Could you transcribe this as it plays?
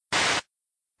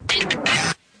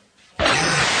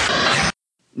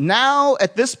Now,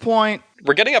 at this point...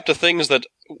 We're getting up to things that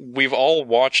we've all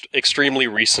watched extremely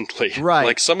recently. Right.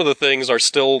 Like, some of the things are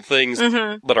still things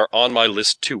that are on my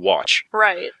list to watch.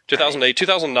 Right. 2008,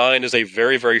 2009 is a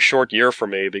very, very short year for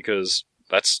me because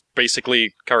that's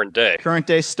basically current day. Current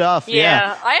day stuff,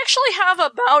 yeah. I actually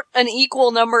have about an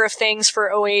equal number of things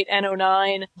for 08 and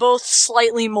 09, both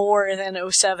slightly more than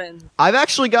 07. I've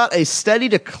actually got a steady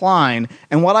decline,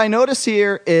 and what I notice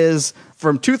here is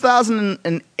from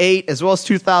 2008 as well as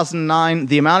 2009,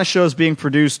 the amount of shows being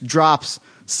produced drops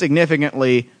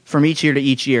significantly from each year to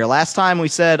each year. Last time we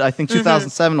said, I think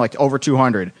 2007, like over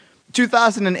 200.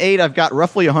 2008, I've got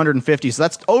roughly 150, so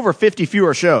that's over 50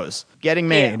 fewer shows getting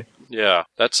made. Yeah,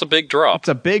 that's a big drop. It's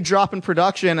a big drop in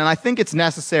production, and I think it's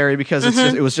necessary because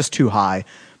it was just too high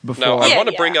before. Now, I want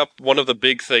to bring up one of the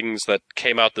big things that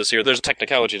came out this year. There's a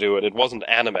technicality to it. It wasn't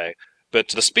anime, but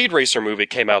the Speed Racer movie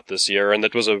came out this year, and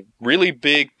it was a really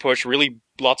big push, really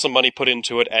lots of money put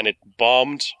into it, and it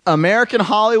bombed. American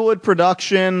Hollywood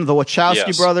production, the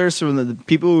Wachowski brothers, from the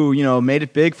people who, made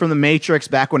it big from The Matrix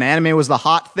back when anime was the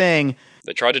hot thing.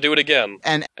 They tried to do it again.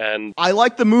 And I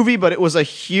liked the movie, but it was a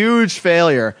huge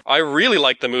failure. I really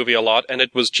liked the movie a lot, and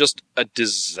it was just a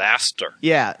disaster.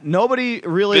 Yeah, nobody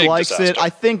really likes it. I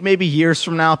think maybe years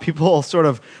from now, people will sort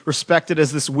of respect it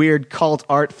as this weird cult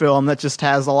art film that just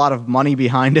has a lot of money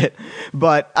behind it.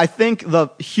 But I think the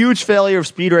huge failure of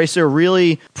Speed Racer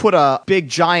really put a big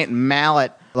giant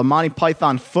mallet. The Monty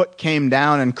Python foot came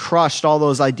down and crushed all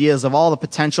those ideas of all the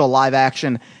potential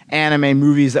live-action anime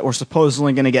movies that were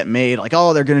supposedly going to get made. Like,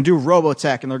 they're going to do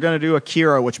Robotech, and they're going to do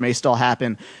Akira, which may still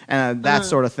happen, and that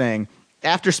sort of thing.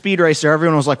 After Speed Racer,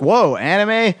 everyone was like, whoa,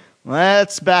 anime?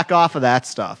 Let's back off of that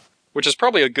stuff. Which is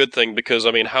probably a good thing, because,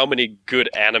 how many good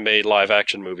anime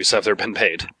live-action movies have there been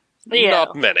made? Yeah.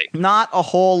 Not many. Not a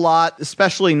whole lot,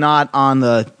 especially not on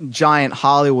the giant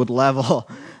Hollywood level.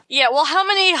 Yeah, well, how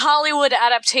many Hollywood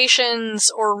adaptations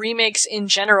or remakes in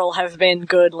general have been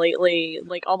good lately?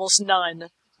 Like, almost none.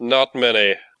 Not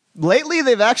many. Lately,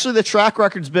 the track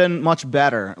record's been much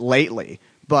better, lately.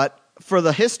 But for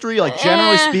the history,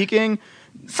 generally speaking...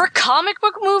 For comic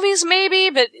book movies, maybe,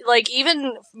 but,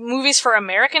 even movies for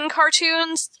American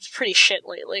cartoons, it's pretty shit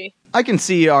lately. I can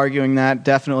see you arguing that,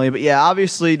 definitely. But yeah,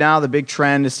 obviously now the big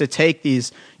trend is to take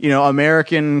these,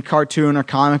 American cartoon or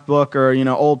comic book or,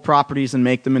 old properties and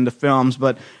make them into films.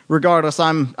 But regardless,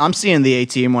 I'm seeing the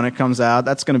A-Team when it comes out.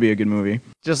 That's going to be a good movie.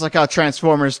 Just like how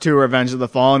Transformers 2 Revenge of the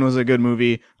Fallen was a good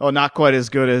movie. Oh, not quite as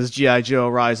good as G.I. Joe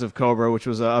Rise of Cobra, which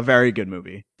was a very good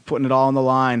movie. Putting it all on the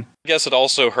line. I guess it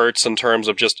also hurts in terms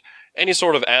of just any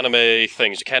sort of anime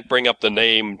things. You can't bring up the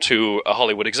name to a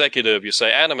Hollywood executive. You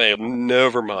say anime,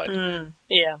 never mind.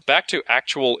 Yeah. Back to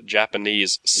actual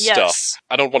Japanese stuff.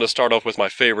 I don't want to start off with my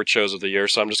favorite shows of the year,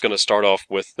 so I'm just going to start off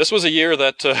with... This was a year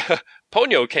that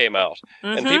Ponyo came out,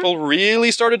 and people really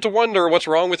started to wonder what's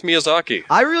wrong with Miyazaki.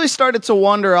 I really started to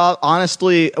wonder,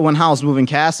 honestly, when Howl's Moving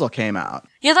Castle came out.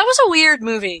 Yeah, that was a weird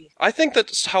movie. I think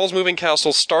that Howl's Moving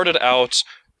Castle started out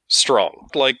strong,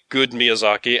 like good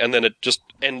Miyazaki, and then it just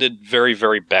ended very,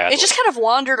 very badly. It just kind of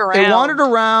wandered around. It wandered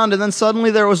around, and then suddenly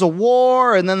there was a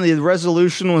war, and then the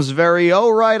resolution was very,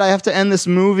 I have to end this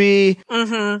movie.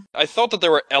 I thought that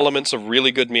there were elements of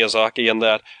really good Miyazaki, and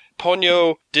that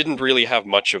Ponyo didn't really have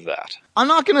much of that. I'm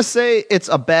not going to say it's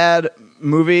a bad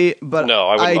movie, but no,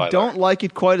 I don't like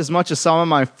it quite as much as some of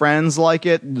my friends like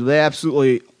it. They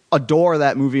absolutely adore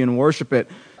that movie and worship it.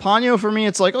 Ponyo, for me,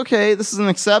 it's like, okay, this is an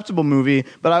acceptable movie,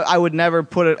 but I would never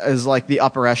put it as like the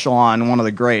upper echelon, one of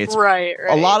the greats. Right.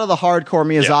 A lot of the hardcore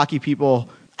Miyazaki people,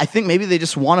 I think maybe they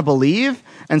just want to believe,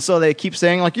 and so they keep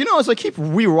saying, as I keep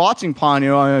rewatching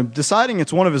Ponyo, I'm deciding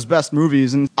it's one of his best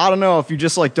movies, and I don't know if you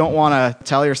just, don't want to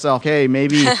tell yourself, hey,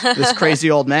 maybe this crazy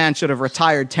old man should have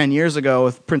retired 10 years ago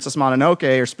with Princess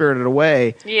Mononoke or Spirited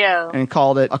Away and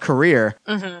called it a career.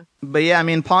 But yeah,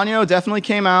 Ponyo definitely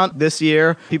came out this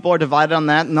year. People are divided on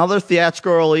that. Another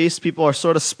theatrical release, people are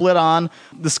sort of split on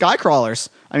the Skycrawlers.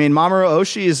 Mamoru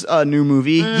Oshii's new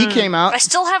movie, he came out. I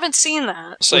still haven't seen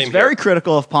that. Same was very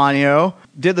critical of Ponyo,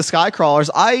 did the Skycrawlers.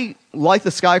 I like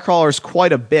the Skycrawlers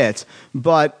quite a bit,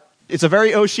 but it's a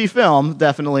very Oshii film,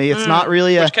 definitely. It's not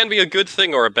really Which can be a good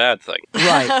thing or a bad thing.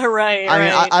 Right. Right.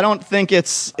 I don't think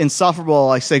it's insufferable,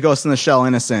 like, say, Ghost in the Shell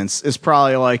Innocence is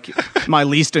probably, my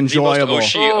least enjoyable. The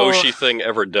most Oshii thing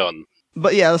ever done.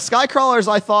 But yeah, the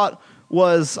Skycrawlers, I thought,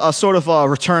 was a sort of a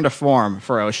return to form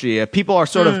for Oshii. People are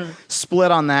sort of split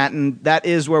on that, and that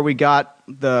is where we got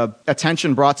the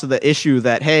attention brought to the issue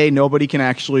that, hey, nobody can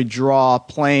actually draw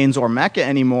planes or mecha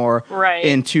anymore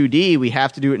in 2D. We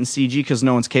have to do it in CG because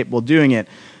no one's capable of doing it.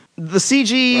 The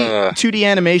CG 2D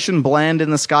animation blend in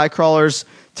the Skycrawlers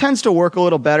tends to work a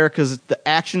little better because the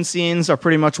action scenes are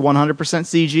pretty much 100%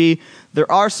 CG.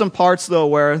 There are some parts, though,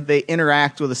 where they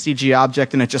interact with a CG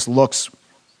object and it just looks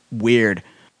weird.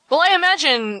 Well, I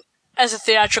imagine as a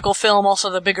theatrical film, also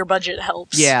the bigger budget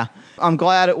helps. Yeah. I'm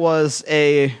glad it was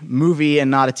a movie and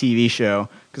not a TV show,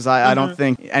 because I don't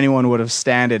think anyone would have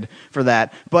standed for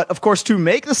that. But, of course, to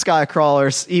make the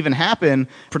Skycrawlers even happen,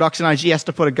 Production IG has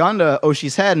to put a gun to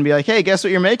Oshi's head and be like, hey, guess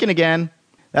what you're making again?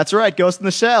 That's right, Ghost in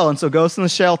the Shell. And so Ghost in the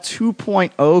Shell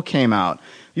 2.0 came out.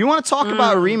 You want to talk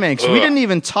about remakes? We didn't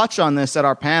even touch on this at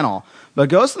our panel. But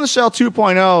Ghost in the Shell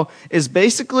 2.0 is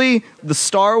basically the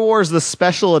Star Wars, the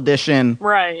special edition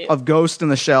of Ghost in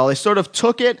the Shell. They sort of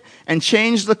took it and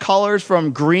changed the colors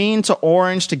from green to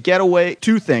orange to get away,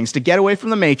 two things, to get away from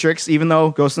the Matrix, even though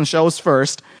Ghost in the Shell was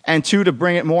first, and two, to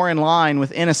bring it more in line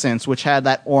with Innocence, which had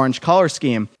that orange color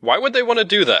scheme. Why would they want to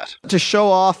do that? To show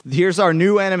off, here's our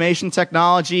new animation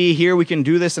technology, here we can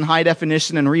do this in high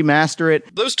definition and remaster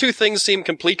it. Those two things seem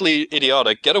completely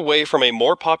idiotic. Get away from a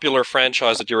more popular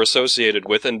franchise that you're associated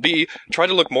with, and B, try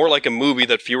to look more like a movie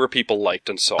that fewer people liked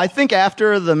and saw. I think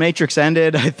after The Matrix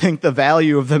ended, I think the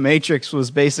value of The Matrix was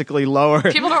basically lower.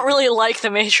 People don't really like The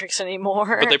Matrix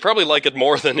anymore. But they probably like it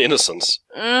more than Innocence.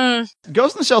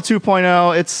 Ghost in the Shell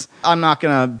 2.0, I'm not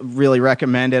going to really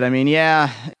recommend it. I mean,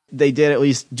 yeah, they did at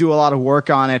least do a lot of work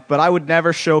on it, but I would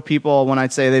never show people when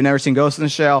I'd say they've never seen Ghost in the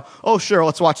Shell, oh, sure,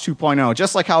 let's watch 2.0.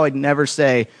 Just like how I'd never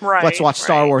say, let's watch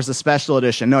Star Wars, the special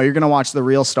edition. No, you're going to watch the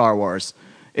real Star Wars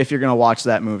if you're going to watch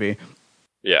that movie.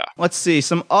 Yeah. Let's see.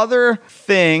 Some other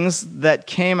things that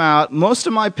came out. Most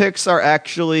of my picks are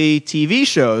actually TV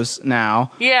shows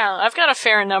now. Yeah, I've got a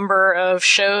fair number of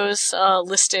shows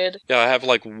listed. Yeah, I have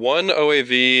like one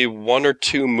OAV, one or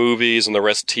two movies, and the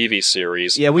rest TV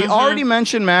series. Yeah, we already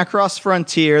mentioned Macross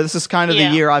Frontier. This is kind of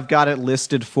the year I've got it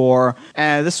listed for.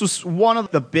 And this was one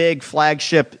of the big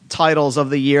flagship titles of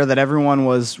the year that everyone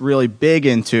was really big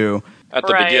into. At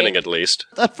the beginning, at least.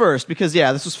 At first, because,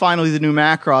 yeah, this was finally the new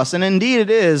Macross. And indeed it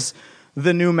is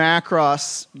the new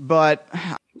Macross, but...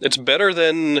 It's better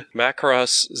than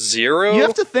Macross Zero? You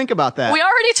have to think about that. We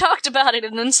already talked about it,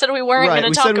 and then said we weren't going to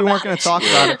talk about it. We said we weren't going to talk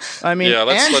about it. I mean,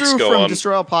 Andrew from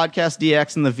Destroy Podcast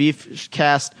DX and the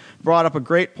V-Cast brought up a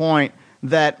great point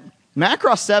that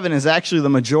Macross 7 is actually the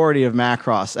majority of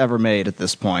Macross ever made at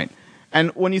this point. And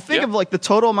when you think of, like, the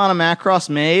total amount of Macross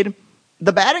made,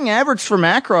 the batting average for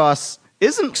Macross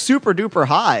isn't super duper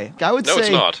high. I would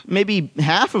say maybe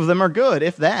half of them are good,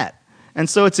 if that. And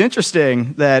so it's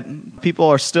interesting that people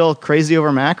are still crazy over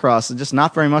Macross and just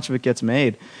not very much of it gets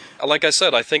made. Like I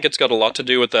said, I think it's got a lot to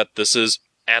do with that this is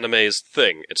anime's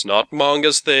thing. It's not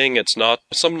manga's thing, it's not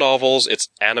some novels, it's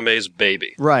anime's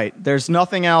baby. Right. There's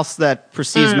nothing else that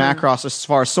precedes Macross as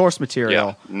far as source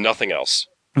material. Yeah, nothing else.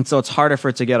 And so it's harder for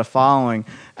it to get a following.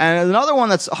 And another one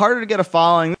that's harder to get a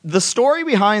following, the story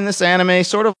behind this anime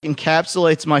sort of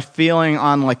encapsulates my feeling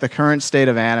on like the current state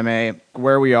of anime,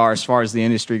 where we are as far as the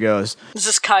industry goes. Is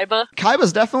this Kaiba?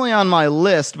 Kaiba's definitely on my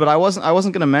list, but I wasn't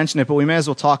going to mention it, but we may as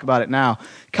well talk about it now.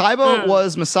 Kaiba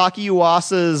was Masaki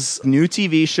Yuasa's new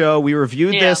TV show. We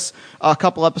reviewed this a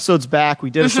couple episodes back. We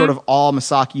did a sort of all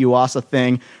Masaki Yuasa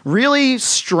thing. Really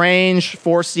strange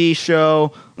 4C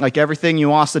show. Like everything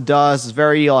Yuasa does is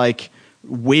very like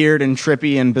weird and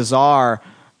trippy and bizarre.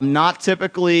 Not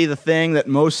typically the thing that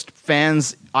most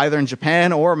fans either in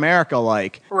Japan or America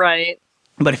like. Right.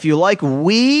 But if you like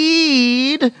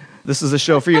weed, this is a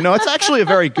show for you. No, it's actually a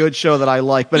very good show that I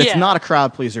like, but it's not a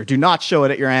crowd pleaser. Do not show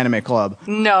it at your anime club.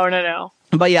 No.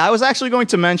 But yeah, I was actually going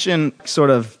to mention, sort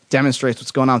of demonstrates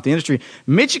what's going on with the industry,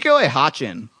 Michiko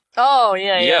Hatchin. Oh,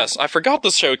 yeah. Yes, I forgot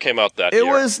this show came out that year. It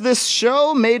was this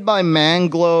show made by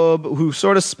Manglobe, who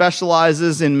sort of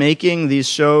specializes in making these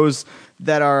shows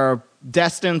that are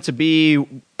destined to be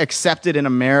accepted in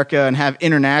America and have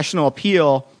international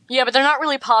appeal. Yeah, but they're not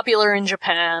really popular in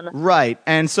Japan. Right.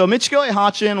 And so Michiko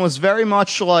Hatchin was very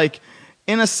much like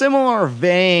in a similar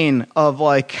vein of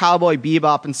like Cowboy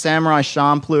Bebop and Samurai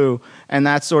Champloo and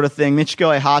that sort of thing.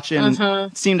 Michiko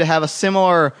Hatchin seemed to have a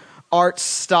similar art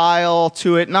style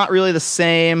to it. Not really the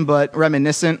same, but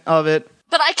reminiscent of it.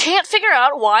 But I can't figure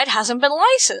out why it hasn't been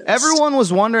licensed. Everyone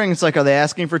was wondering, it's like, are they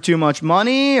asking for too much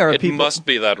money? Or it must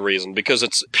be that reason, because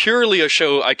it's purely a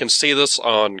show. I can see this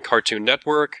on Cartoon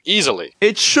Network easily.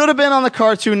 It should have been on the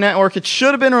Cartoon Network. It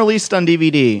should have been released on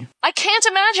DVD. I can't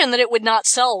imagine that it would not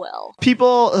sell well.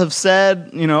 People have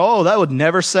said, oh, that would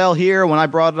never sell here. When I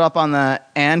brought it up on the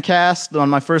Ancast on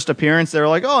my first appearance, they were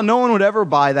like, oh, no one would ever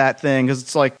buy that thing because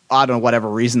it's like, I don't know, whatever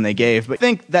reason they gave. But I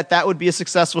think that would be a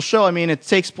successful show. I mean, it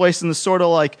takes place in this sort of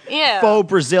like faux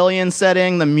Brazilian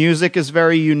setting. The music is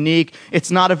very unique.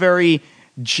 It's not a very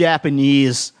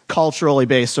Japanese, culturally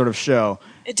based sort of show.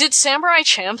 Did Samurai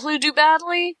Champloo do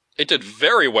badly? It did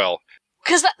very well.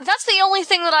 Because that's the only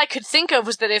thing that I could think of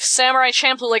was that if Samurai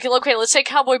Champloo, like, okay, let's say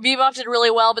Cowboy Bebop did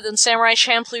really well, but then Samurai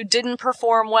Champloo didn't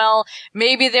perform well,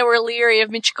 maybe they were leery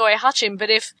of Michiko Ehachin, but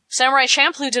if Samurai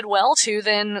Champloo did well too,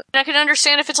 then I can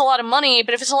understand if it's a lot of money,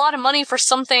 but if it's a lot of money for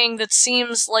something that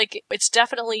seems like it's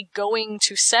definitely going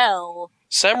to sell.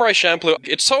 Samurai Champloo,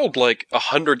 it sold like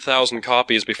 100,000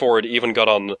 copies before it even got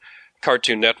on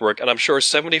Cartoon Network, and I'm sure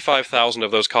 75,000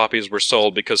 of those copies were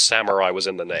sold because Samurai was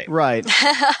in the name. Right.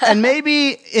 And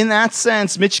maybe in that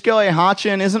sense, Michiko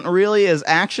Ehachin isn't really as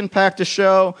action-packed a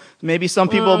show. Maybe some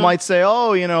people might say,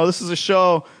 oh, this is a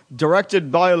show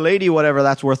directed by a lady, whatever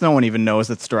that's worth. No one even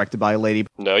knows it's directed by a lady.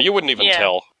 No, you wouldn't even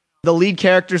tell. The lead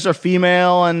characters are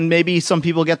female, and maybe some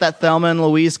people get that Thelma and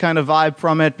Louise kind of vibe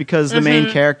from it because the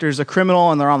main character is a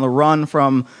criminal and they're on the run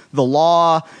from the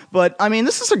law. But, I mean,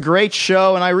 this is a great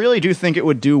show, and I really do think it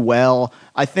would do well.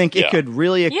 I think it could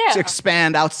really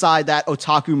expand outside that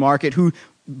otaku market who,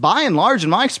 by and large,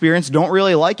 in my experience, don't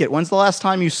really like it. When's the last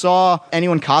time you saw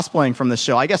anyone cosplaying from this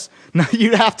show? I guess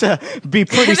you'd have to be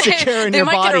pretty secure in your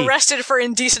body. They might get arrested for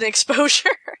indecent exposure.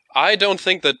 I don't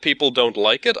think that people don't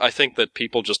like it. I think that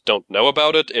people just don't know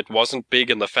about it. It wasn't big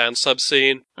in the fan sub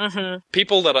scene.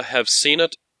 People that have seen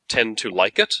it tend to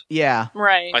like it. Yeah.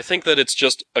 Right. I think that it's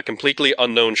just a completely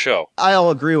unknown show.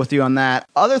 I'll agree with you on that.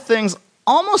 Other things,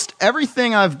 almost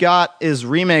everything I've got is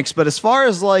remakes, but as far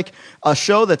as like a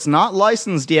show that's not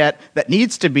licensed yet, that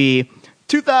needs to be,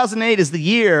 2008 is the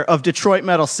year of Detroit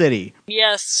Metal City.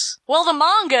 Yes. Well, the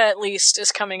manga, at least, is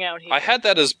coming out here. I had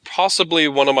that as possibly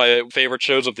one of my favorite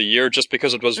shows of the year, just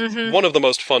because it was one of the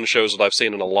most fun shows that I've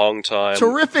seen in a long time.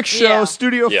 Terrific show.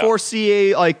 Studio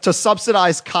 4CA, like, to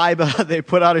subsidize Kaiba, they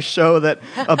put out a show that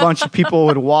a bunch of people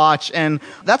would watch, and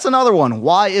that's another one.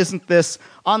 Why isn't this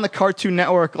on the Cartoon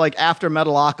Network, like, after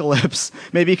Metalocalypse?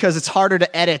 Maybe because it's harder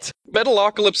to edit.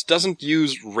 Metalocalypse doesn't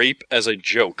use rape as a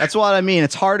joke. That's what I mean.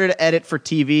 It's harder to edit for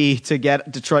TV to get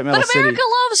Detroit Metal City. But America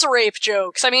loves rape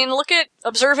jokes. I mean, look at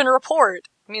Observe and Report.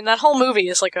 I mean, that whole movie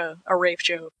is like a rape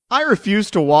joke. I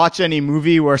refuse to watch any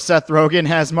movie where Seth Rogen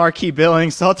has Marquis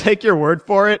Billings, so I'll take your word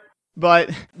for it.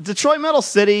 But Detroit Metal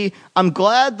City, I'm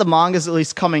glad the manga's at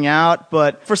least coming out,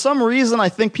 but for some reason I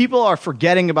think people are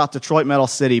forgetting about Detroit Metal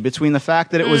City between the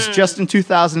fact that it was just in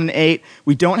 2008,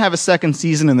 we don't have a second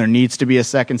season, and there needs to be a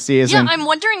second season. Yeah, I'm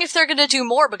wondering if they're going to do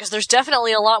more, because there's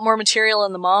definitely a lot more material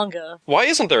in the manga. Why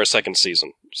isn't there a second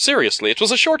season? Seriously, it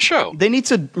was a short show. They need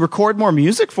to record more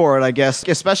music for it, I guess,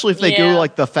 especially if they do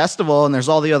like the festival and there's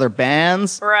all the other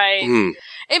bands. Right.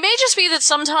 It may just be that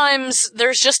sometimes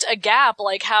there's just a gap,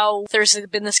 like how there's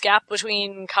been this gap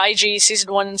between Kaiji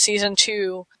Season 1 and Season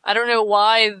 2. I don't know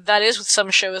why that is with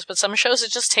some shows, but some shows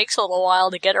it just takes a little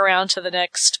while to get around to the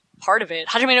next part of it.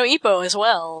 Hajime no Ippo as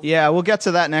well. Yeah, we'll get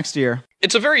to that next year.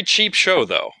 It's a very cheap show,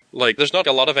 though. Like, there's not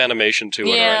a lot of animation to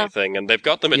it or anything, and they've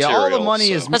got the material. Yeah, all the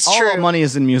money the money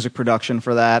is in music production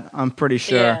for that, I'm pretty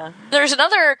sure. Yeah. There's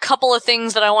another couple of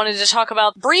things that I wanted to talk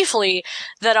about briefly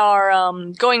that are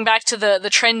going back to the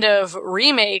trend of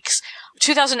remakes.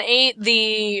 2008,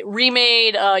 the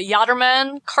remade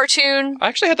Yatterman cartoon. I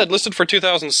actually had that listed for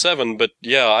 2007, but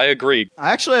yeah, I agree.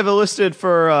 I actually have it listed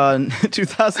for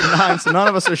 2009, so none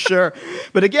of us are sure.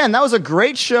 But again, that was a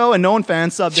great show, and no one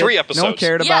fan-subbed it. 3 episodes. No one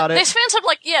cared about it. Yeah, they fan-subbed,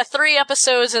 like, 3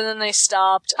 episodes, and then they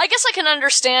stopped. I guess I can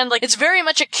understand, like, it's very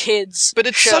much a kid's But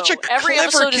it's show. such a Every clever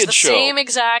episode is kid the show. same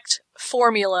exact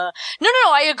formula. No,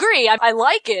 I agree. I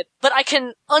like it, but I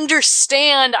can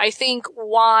understand, I think,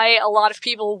 why a lot of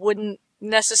people wouldn't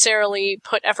necessarily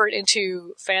put effort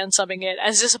into fan-subbing it,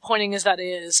 as disappointing as that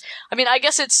is. I mean, I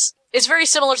guess it's very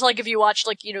similar to, like, if you watch,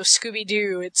 like,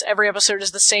 Scooby-Doo. It's every episode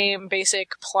is the same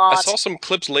basic plot. I saw some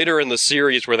clips later in the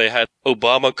series where they had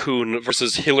Obama-kun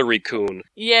versus Hillary-kun.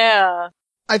 Yeah.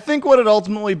 I think what it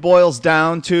ultimately boils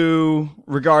down to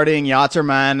regarding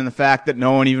Yatterman and the fact that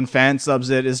no one even fan-subs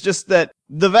it is just that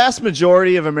the vast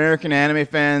majority of American anime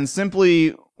fans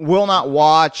simply will not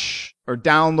watch or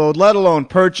download, let alone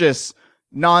purchase,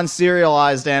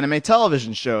 non-serialized anime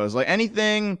television shows. Like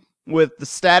anything with the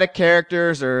static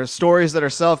characters or stories that are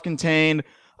self-contained,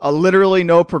 literally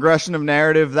no progression of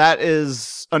narrative, that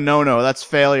is a no-no. That's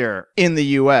failure in the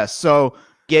US. So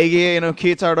Gege no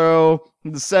Kitaro,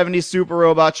 the 70s Super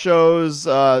Robot shows,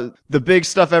 the big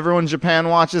stuff everyone in Japan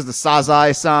watches, the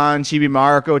Sazai-san, Chibi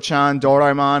Maruko-chan,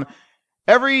 Doraemon.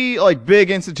 Every,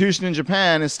 big institution in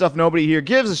Japan is stuff nobody here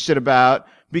gives a shit about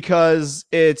because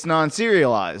it's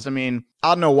non-serialized. I mean, I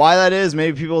don't know why that is.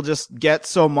 Maybe people just get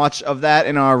so much of that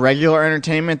in our regular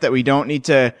entertainment that we don't need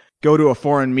to go to a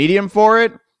foreign medium for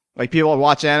it. Like, people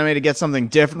watch anime to get something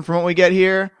different from what we get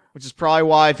here, which is probably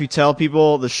why if you tell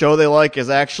people the show they like is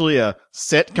actually a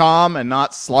sitcom and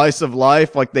not slice of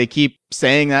life, like they keep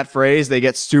saying that phrase, they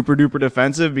get super duper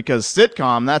defensive because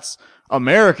sitcom, that's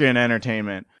American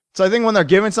entertainment. So I think when they're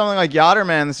giving something like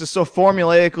Yatterman that's just so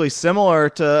formulaically similar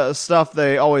to stuff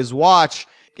they always watch,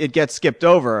 it gets skipped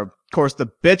over. Of course,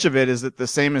 the bitch of it is that the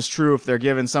same is true if they're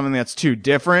given something that's too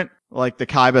different, like the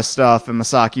Kaiba stuff and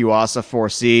Masaki Yuasa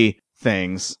 4C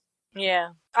things. Yeah.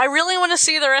 I really want to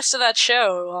see the rest of that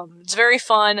show. It's very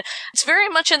fun. It's very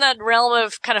much in that realm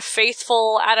of kind of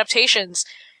faithful adaptations.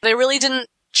 They really didn't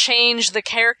change the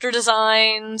character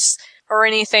designs or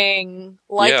anything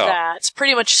like that. It's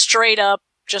pretty much straight up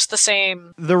just the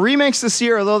same. The remakes this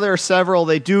year, although there are several,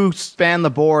 they do span the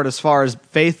board as far as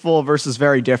faithful versus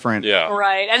very different. Yeah.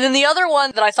 Right. And then the other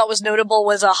one that I thought was notable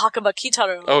was Hakuba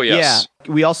Kitaro. Oh, yes. Yeah.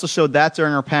 We also showed that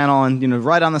during our panel, and,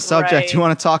 right on the subject, you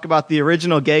want to talk about the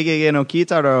original Gege no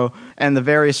Kitaro and the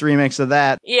various remakes of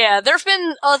that. Yeah, there have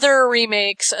been other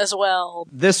remakes as well.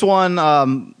 This one,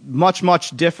 much,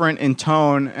 much different in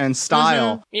tone and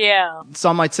style. Mm-hmm. Yeah.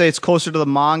 Some might say it's closer to the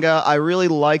manga. I really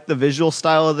like the visual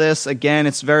style of this. Again,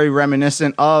 it's very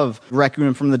reminiscent of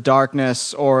Requiem from the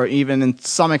Darkness, or even in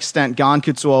some extent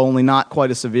Gankutsuo, only not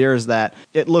quite as severe as that.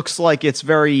 It looks like it's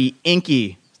very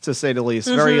inky, to say the least.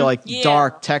 Very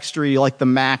dark, textury, like the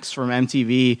Max from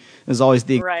MTV is always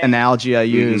the analogy I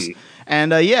use.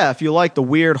 And if you like the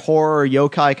weird horror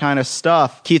yokai kind of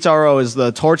stuff, Kitaro is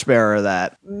the torchbearer of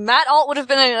that. Matt Alt would have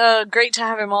been great to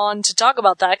have him on to talk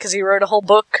about that, because he wrote a whole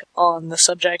book on the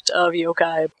subject of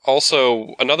yokai.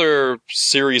 Also, another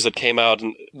series that came out,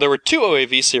 and there were 2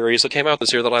 OAV series that came out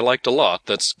this year that I liked a lot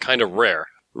that's kind of rare.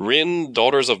 Rin,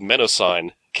 Daughters of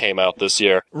Menosine came out this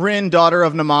year. Rin, Daughter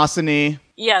of Namasani.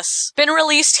 Yes. Been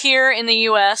released here in the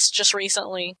US just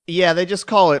recently. Yeah, they just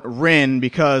call it Rin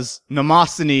because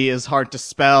Namasani is hard to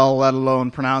spell, let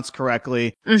alone pronounce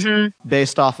correctly. Mm-hmm.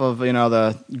 Based off of,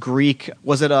 the Greek,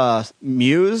 was it a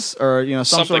muse? Or, some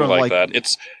something sort of like that.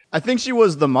 I think she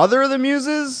was the mother of the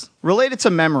muses, related to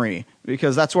memory,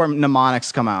 because that's where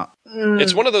mnemonics come out.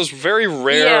 It's one of those very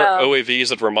rare OAVs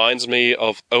that reminds me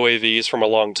of OAVs from a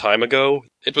long time ago.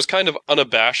 It was kind of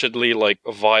unabashedly,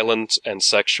 violent and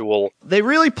sexual. They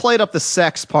really played up the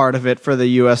sex part of it for the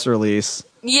US release.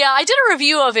 Yeah, I did a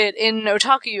review of it in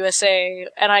Otaku USA,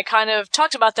 and I kind of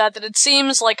talked about that it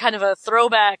seems like kind of a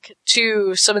throwback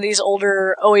to some of these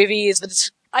older OAVs, but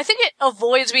I think it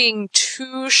avoids being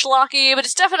too schlocky, but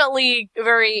it's definitely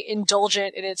very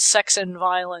indulgent in its sex and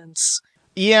violence.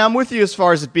 Yeah, I'm with you as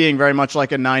far as it being very much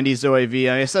like a 90s OAV.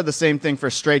 I said the same thing for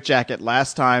Straight Jacket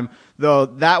last time, though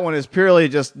that one is purely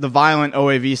just the violent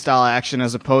OAV style action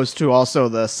as opposed to also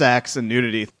the sex and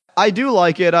nudity. I do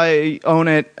like it. I own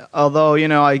it, although,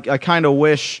 I kind of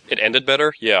wish... It ended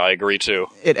better? Yeah, I agree too.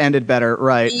 It ended better,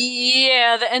 right.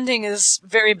 Yeah, the ending is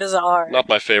very bizarre. Not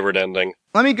my favorite ending.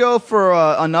 Let me go for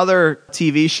another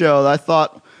TV show that I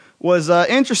thought was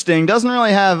interesting. Doesn't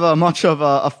really have much of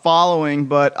a following,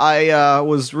 but I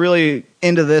was really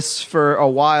into this for a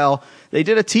while. They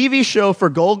did a TV show for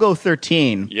Golgo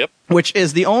 13. Yep. Which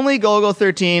is the only Golgo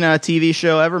 13 TV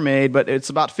show ever made, but it's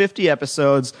about 50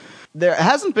 episodes. There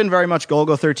hasn't been very much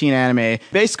Golgo 13 anime.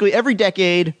 Basically, every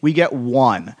decade, we get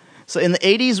one. So in the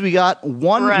 80s, we got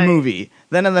one movie.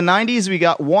 Then in the 90s, we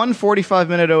got one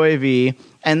 45-minute OAV.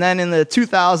 And then in the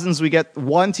 2000s, we get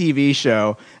one TV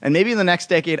show. And maybe in the next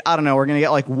decade, I don't know, we're going to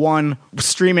get one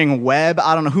streaming web.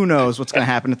 I don't know. Who knows what's going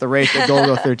to happen at the rate that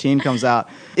Golgo 13 comes out.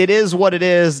 It is what it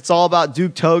is. It's all about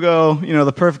Duke Togo,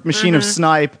 the perfect machine of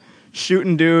snipe,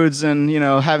 shooting dudes and,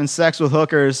 having sex with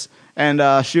hookers.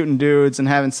 And shooting dudes and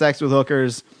having sex with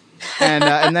hookers.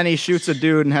 And then he shoots a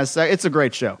dude and has sex. It's a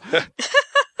great show.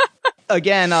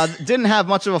 Again, didn't have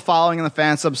much of a following in the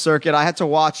fan sub circuit. I had to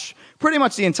watch pretty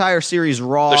much the entire series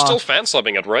raw. They're still fan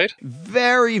subbing it, right?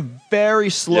 Very, very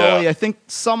slowly. Yeah. I think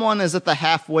someone is at the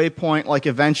halfway point,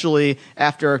 eventually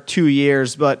after 2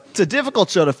 years. But it's a difficult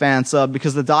show to fan sub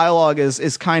because the dialogue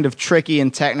is kind of tricky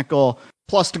and technical.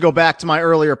 Plus, to go back to my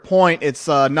earlier point, it's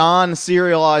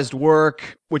non-serialized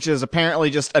work. which is apparently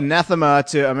just anathema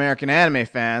to American anime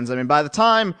fans. I mean, by the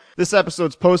time this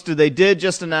episode's posted, they did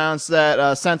just announce that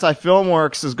Sentai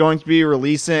Filmworks is going to be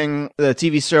releasing the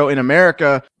TV show in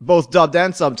America, both dubbed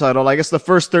and subtitled. I guess the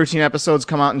first 13 episodes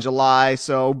come out in July,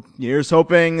 so here's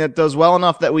hoping it does well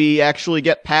enough that we actually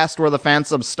get past where the fan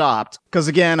sub stopped. Because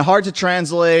again, hard to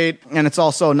translate, and it's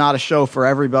also not a show for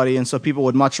everybody, and so people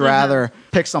would much rather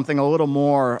pick something a little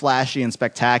more flashy and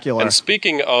spectacular. And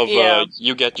speaking of,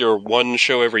 you get your one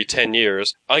show every 10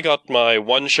 years, I got my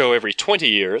one show every 20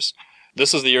 years.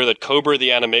 This is the year that Cobra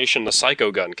the Animation, the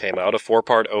Psycho Gun came out, a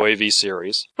 4-part OAV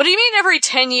series. What do you mean every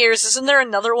 10 years? Isn't there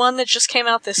another one that just came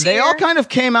out this year? They all kind of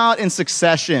came out in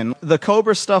succession. The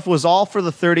Cobra stuff was all for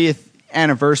the 30th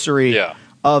anniversary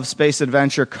of Space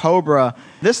Adventure Cobra.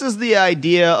 This is the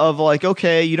idea of like,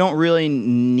 okay, you don't really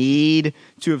need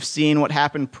to have seen what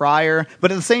happened prior,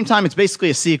 but at the same time, it's basically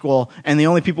a sequel, and the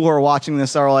only people who are watching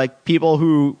this are like people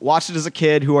who watched it as a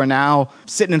kid who are now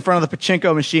sitting in front of the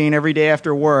pachinko machine every day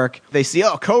after work. They see,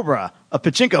 oh, Cobra, a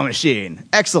pachinko machine.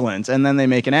 Excellent. And then they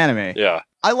make an anime. Yeah.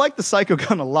 I like the Psycho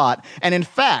Gun a lot, and in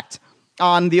fact,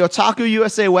 on the Otaku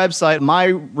USA website, my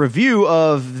review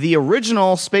of the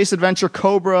original Space Adventure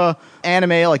Cobra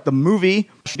anime, like the movie,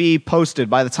 should be posted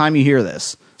by the time you hear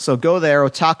this. So go there,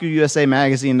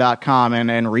 otakuusamagazine.com,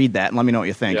 and read that and let me know what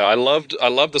you think. Yeah, I loved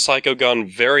the Psycho Gun.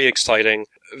 Very exciting.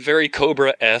 Very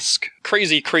Cobra-esque.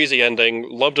 Crazy, crazy ending.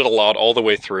 Loved it a lot all the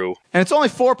way through. And it's only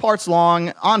 4 parts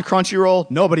long on Crunchyroll.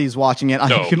 Nobody's watching it.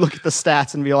 No. You could look at the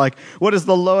stats and be like, what is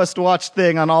the lowest watched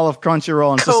thing on all of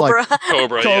Crunchyroll? And Cobra. It's just like,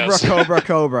 Cobra, Cobra, yes.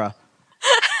 Cobra.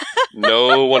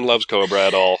 No one loves Cobra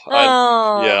at all.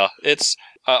 I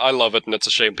love it, and it's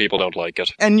a shame people don't like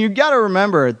it. And you gotta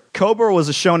remember, Cobra was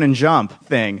a Shonen Jump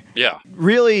thing. Yeah.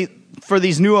 Really, for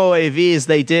these new OAVs,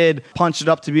 they did punch it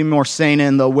up to be more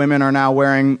seinen. The women are now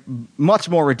wearing much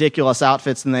more ridiculous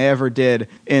outfits than they ever did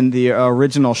in the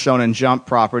original Shonen Jump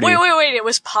property. Wait. It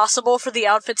was possible for the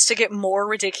outfits to get more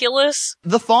ridiculous?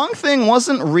 The thong thing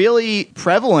wasn't really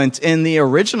prevalent in the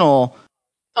original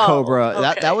Cobra.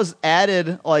 Okay. That was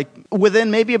added like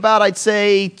within maybe about, I'd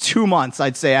say, 2 months,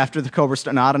 after the Cobra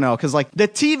started. No, I don't know, because like the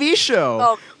TV show.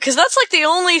 Oh, because that's like the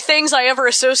only things I ever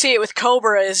associate with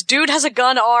Cobra is dude has a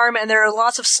gun arm and there are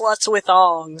lots of sluts with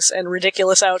thongs and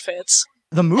ridiculous outfits.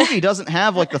 The movie doesn't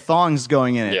have like the thongs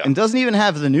going in it and doesn't even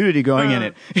have the nudity going in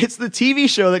it. It's the TV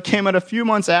show that came out a few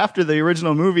months after the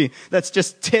original movie that's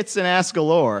just tits and ass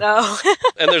galore. No.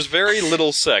 And there's very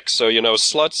little sex, so,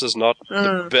 sluts is not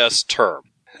the best term.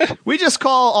 We just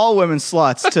call all women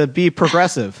sluts to be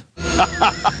progressive.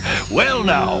 Well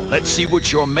now, let's see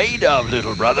what you're made of,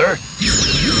 little brother.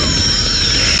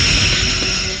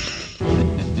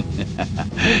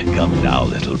 Come now,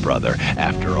 little brother.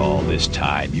 After all this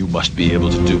time, you must be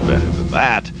able to do better than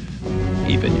that.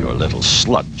 Even your little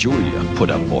slut, Julia,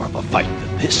 put up more of a fight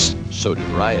than this. So did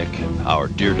Ryakin, our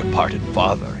dear departed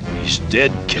father. He's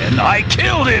dead, Ken. I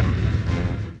killed him!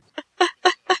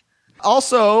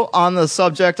 Also, on the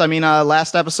subject,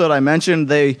 last episode I mentioned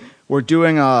they were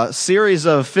doing a series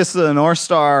of Fist of the North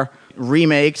Star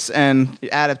remakes and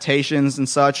adaptations and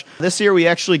such. This year we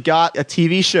actually got a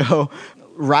TV show,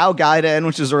 Rao Gaiden,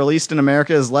 which is released in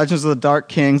America as Legends of the Dark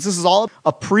Kings. This is all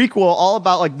a prequel, all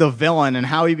about like the villain and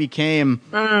how he became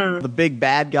the big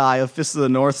bad guy of Fist of the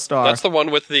North Star. That's the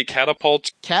one with the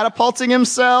catapulting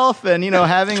himself and,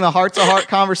 having the heart-to-heart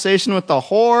conversation with the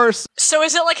horse. So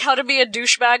is it like how to be a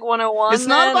douchebag 101? It's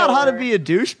not about how to be a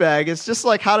douchebag. It's just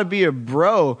like how to be a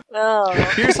bro. Oh.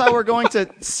 Here's how we're going to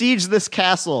siege this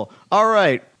castle. All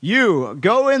right, you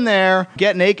go in there,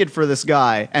 get naked for this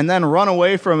guy, and then run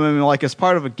away from him like as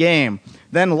part of a game.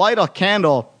 Then light a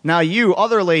candle. Now you,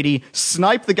 other lady,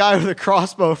 snipe the guy with a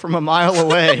crossbow from a mile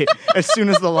away as soon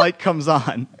as the light comes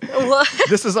on. What?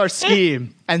 This is our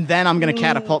scheme. And then I'm going to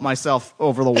catapult myself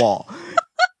over the wall.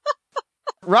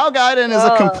 Rao Gaiden is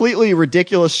a completely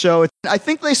ridiculous show. I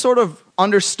think they sort of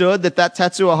understood that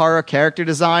Tetsuo Hara character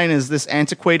design is this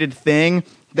antiquated thing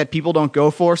that people don't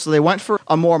go for, so they went for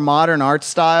a more modern art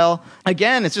style.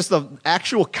 Again, it's just the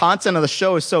actual content of the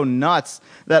show is so nuts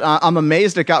that I'm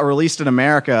amazed it got released in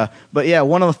America. But yeah,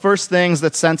 one of the first things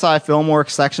that Sentai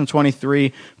Filmworks Section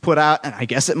 23 put out, and I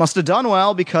guess it must have done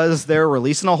well because they're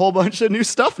releasing a whole bunch of new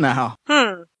stuff now.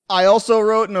 I also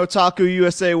wrote an Otaku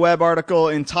USA web article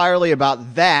entirely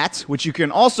about that, which you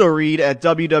can also read at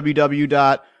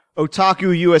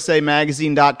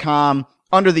www.otakuusamagazine.com.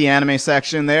 Under the anime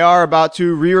section. They are about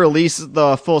to re-release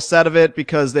the full set of it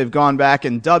because they've gone back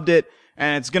and dubbed it,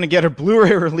 and it's going to get a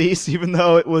Blu-ray release even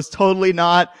though it was totally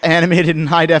not animated in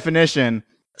high definition.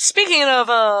 Speaking of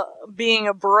being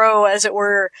a bro, as it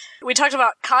were, we talked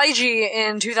about Kaiji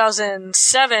in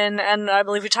 2007, and I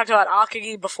believe we talked about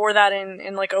Akagi before that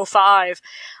in like 2005.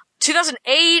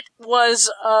 2008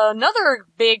 was another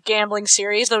big gambling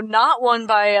series, though not one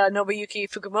by Nobuyuki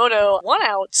Fukumoto. One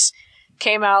Outs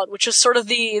came out, which was sort of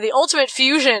the ultimate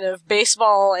fusion of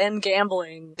baseball and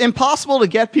gambling. Impossible to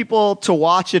get people to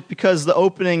watch it because the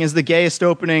opening is the gayest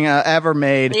opening ever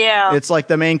made. Yeah. It's like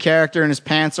the main character and his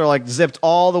pants are like zipped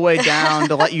all the way down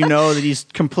to let you know that he's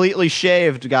completely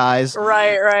shaved, guys.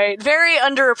 Right. Very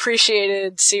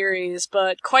underappreciated series,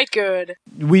 but quite good.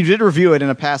 We did review it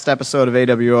in a past episode of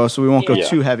AWO, so we won't go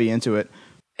too heavy into it.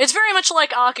 It's very much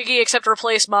like Akagi, except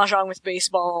replace Mahjong with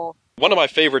baseball. One of my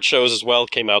favorite shows as well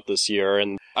came out this year,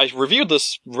 and I reviewed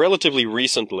this relatively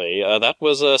recently. That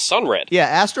was Sunred. Yeah,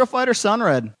 Astro Fighter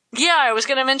Sunred. Yeah, I was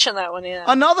going to mention that one, yeah.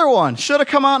 Another one. Should have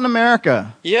come out in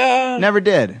America. Yeah. Never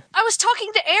did. I was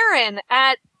talking to Aaron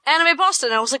at Anime Boston,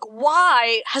 and I was like,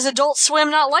 why has Adult Swim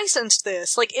not licensed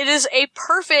this? Like, it is a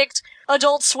perfect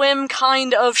Adult Swim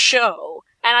kind of show,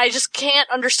 and I just can't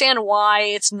understand why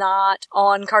it's not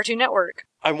on Cartoon Network.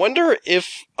 I wonder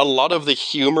if a lot of the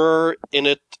humor in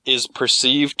it is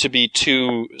perceived to be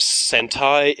too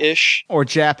Sentai-ish. Or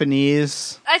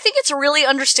Japanese. I think it's really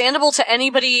understandable to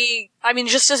anybody, I mean,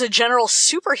 just as a general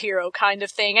superhero kind of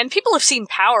thing. And people have seen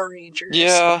Power Rangers.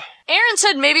 Yeah. Aaron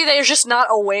said maybe they're just not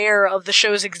aware of the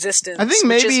show's existence. I think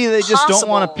maybe they just don't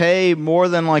want to pay more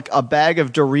than like a bag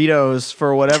of Doritos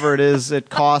for whatever it is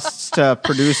it costs to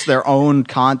produce their own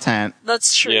content.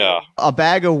 That's true. Yeah. A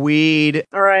bag of weed.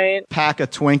 Right. Pack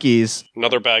of Twinkies.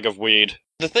 Another bag of weed.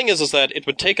 The thing is that it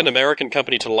would take an American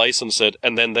company to license it,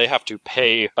 and then they have to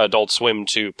pay Adult Swim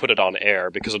to put it on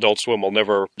air, because Adult Swim will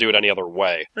never do it any other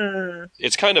way.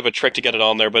 It's kind of a trick to get it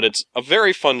on there, but it's a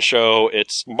very fun show.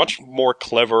 It's much more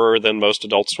clever than most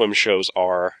Adult Swim shows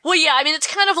are. Well, yeah, I mean,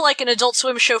 it's kind of like an Adult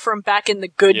Swim show from back in the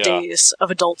good days of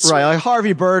Adult Swim. Right, like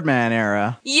Harvey Birdman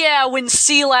era. Yeah, when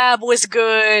C-Lab was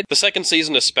good. The second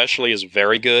season especially is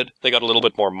very good. They got a little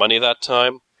bit more money that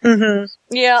time.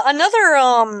 Yeah,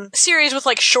 another series with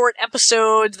like short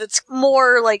episodes that's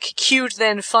more like cute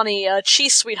than funny.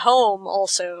 Cheese Sweet Home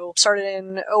also started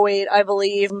in 2008, I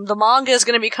believe. The manga is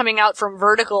going to be coming out from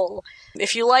Vertical.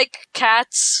 If you like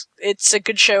cats, it's a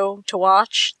good show to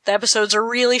watch. The episodes are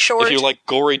really short. If you like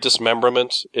gory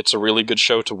dismemberment, it's a really good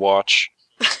show to watch.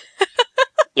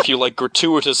 If you like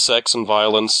gratuitous sex and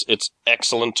violence, it's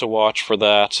excellent to watch for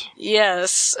that.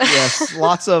 Yes. Yes,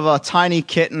 lots of tiny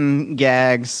kitten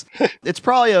gags. It's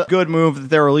probably a good move that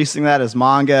they're releasing that as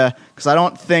manga, because I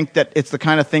don't think that it's the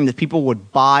kind of thing that people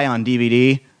would buy on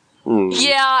DVD.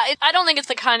 Yeah, I don't think it's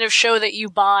the kind of show that you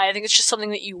buy. I think it's just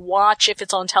something that you watch if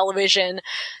it's on television.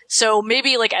 So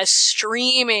maybe like as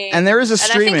streaming. And there is a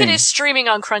streaming. And I think it is streaming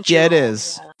on Crunchyroll. Yeah, it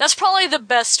is. Yeah. That's probably the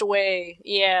best way.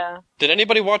 Yeah. Did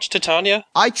anybody watch Titania?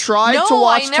 I tried to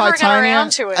watch Titania,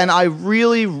 and I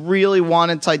really, really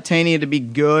wanted Titania to be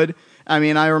good. I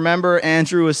mean, I remember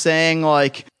Andrew was saying,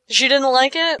 like, she didn't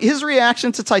like it? His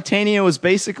reaction to Titania was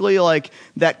basically like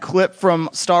that clip from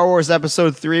Star Wars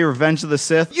Episode 3, Revenge of the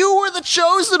Sith. You were the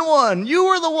chosen one! You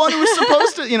were the one who was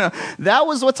supposed to, that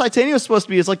was what Titania was supposed to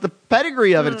be. It's like the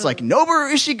pedigree of it. It's like,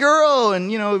 Noboru Ishiguro and,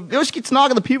 Yoshiki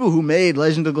Tsunaga, the people who made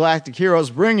Legend of Galactic Heroes,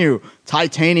 bring you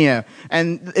Titania.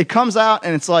 And it comes out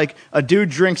and it's like a dude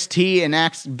drinks tea and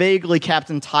acts vaguely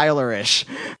Captain Tyler-ish.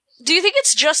 Do you think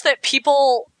it's just that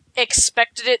people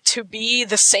expected it to be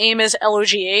the same as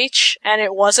LOGH, and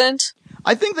it wasn't?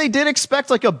 I think they did expect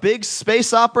like a big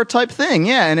space opera type thing,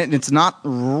 yeah, and it's not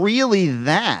really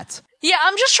that. Yeah,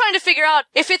 I'm just trying to figure out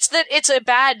if it's that it's a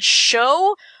bad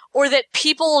show, or that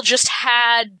people just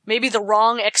had maybe the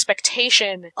wrong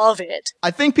expectation of it. I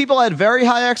think people had very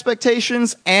high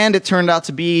expectations, and it turned out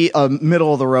to be a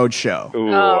middle-of-the-road show. Ooh.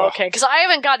 Oh, okay, because I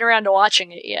haven't gotten around to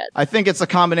watching it yet. I think it's a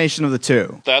combination of the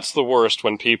two. That's the worst,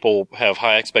 when people have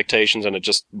high expectations and it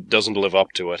just doesn't live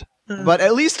up to it. But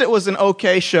at least it was an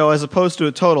okay show as opposed to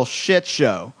a total shit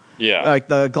show. Yeah. Like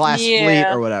the Glass Fleet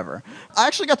or whatever. I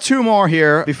actually got two more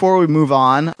here before we move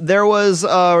on. There was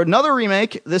another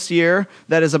remake this year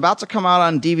that is about to come out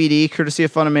on DVD, courtesy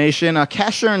of Funimation,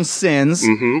 Casshern Sins.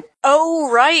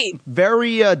 Oh, right.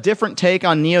 Very different take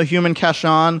on Neo-Human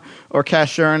Casshern, or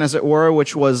Casshern as it were,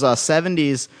 which was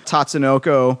 70s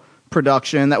Tatsunoko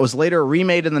production that was later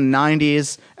remade in the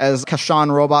 90s as Kashan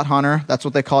Robot Hunter. That's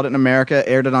what they called it in America.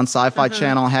 Aired it on Sci-Fi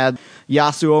Channel. Had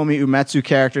Yasuomi Umetsu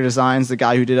character designs, the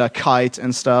guy who did Kite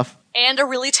and stuff. And a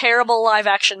really terrible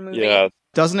live-action movie. Yeah.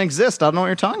 Doesn't exist. I don't know what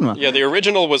you're talking about. Yeah, the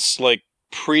original was, like,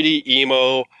 pretty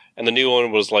emo, and the new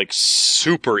one was, like,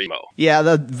 super emo. Yeah,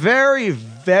 the very,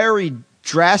 very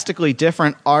drastically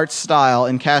different art style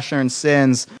in Cash Earned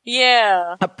Sins.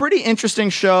 Yeah. A pretty interesting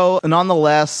show,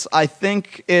 nonetheless. I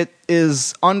think it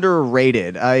is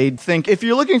underrated. I think if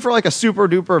you're looking for like a super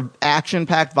duper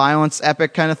action-packed violence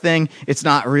epic kind of thing, it's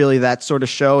not really that sort of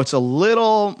show. It's a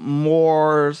little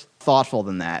more thoughtful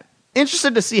than that.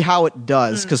 Interested to see how it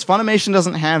does, because Funimation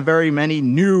doesn't have very many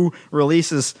new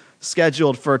releases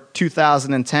scheduled for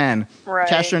 2010. Right.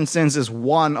 Cash Earned Sins is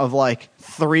one of like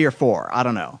 3 or 4. I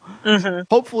don't know.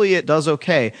 Hopefully it does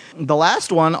okay. The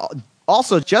last one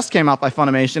also just came out by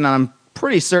Funimation, and I'm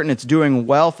pretty certain it's doing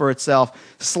well for itself.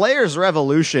 Slayer's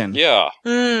Revolution. Yeah.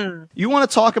 You want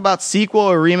to talk about sequel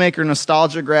or remake or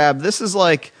nostalgia grab? This is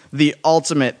like the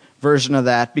ultimate version of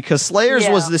that, because Slayers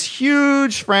was this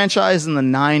huge franchise in the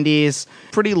 90s,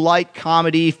 pretty light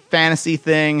comedy, fantasy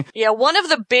thing. Yeah, one of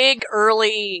the big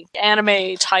early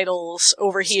anime titles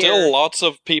over here. Still, lots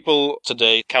of people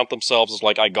today count themselves as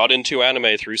like, I got into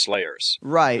anime through Slayers.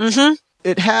 Right.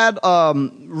 It had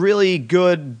really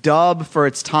good dub for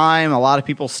its time. A lot of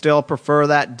people still prefer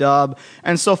that dub.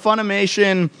 And so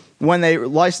Funimation, when they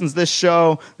licensed this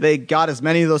show, they got as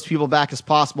many of those people back as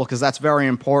possible, because that's very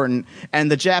important.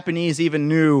 And the Japanese even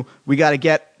knew we got to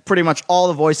get pretty much all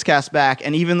the voice cast back.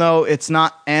 And even though it's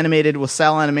not animated with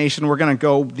cell animation, we're going to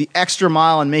go the extra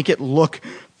mile and make it look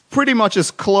pretty much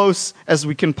as close as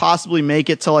we can possibly make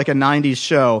it to like a 90s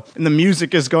show. And the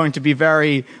music is going to be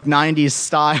very 90s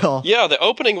style. Yeah, the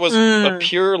opening was a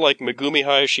pure like Megumi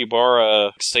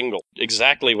Hayashibara single.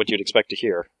 Exactly what you'd expect to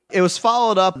hear. It was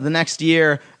followed up the next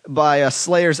year by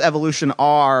Slayer's Evolution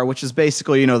R, which is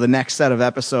basically, the next set of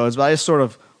episodes, but I just sort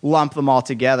of lump them all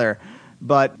together.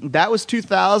 But that was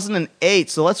 2008,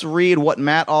 so let's read what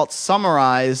Matt Alt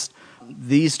summarized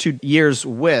these 2 years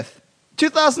with.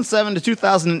 2007 to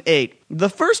 2008, the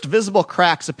first visible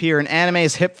cracks appear in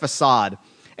anime's hip facade.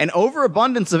 An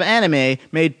overabundance of anime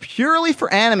made purely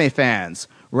for anime fans,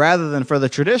 rather than for the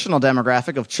traditional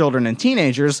demographic of children and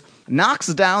teenagers,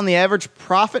 knocks down the average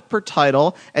profit per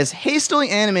title as hastily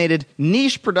animated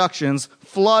niche productions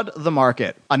flood the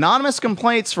market. Anonymous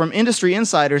complaints from industry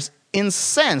insiders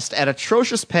incensed at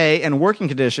atrocious pay and working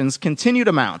conditions continue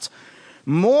to mount.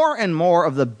 More and more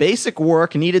of the basic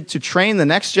work needed to train the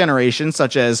next generation,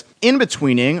 such as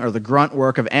in-betweening, or the grunt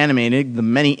work of animating the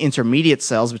many intermediate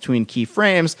cells between key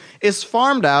frames, is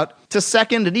farmed out to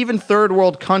second and even third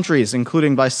world countries,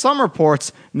 including, by some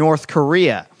reports, North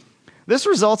Korea. This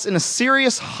results in a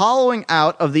serious hollowing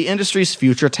out of the industry's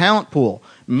future talent pool.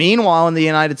 Meanwhile, in the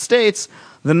United States,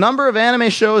 the number of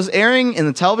anime shows airing in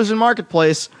the television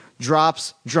marketplace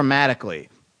drops dramatically.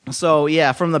 So,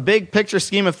 yeah, from the big picture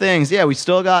scheme of things, we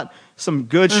still got some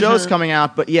good shows coming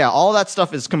out, but all that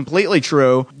stuff is completely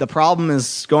true. The problem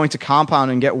is going to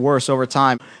compound and get worse over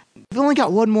time. We've only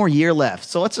got 1 more year left,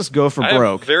 so let's just go for broke.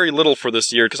 I have very little for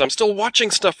this year, because I'm still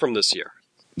watching stuff from this year.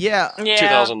 Yeah.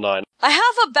 2009. I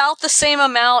have about the same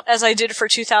amount as I did for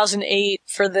 2008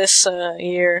 for this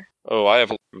year. Oh, I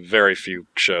have very few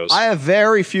shows. I have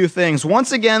very few things.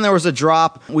 Once again, there was a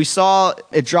drop. We saw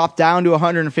it drop down to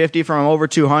 150 from over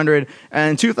 200. And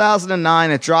in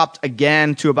 2009, it dropped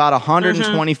again to about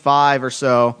 125 or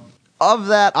so. Of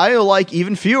that, I like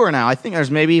even fewer now. I think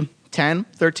there's maybe 10,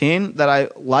 13 that I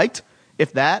liked,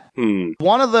 if that.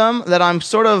 One of them that I'm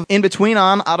sort of in between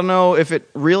on, I don't know if it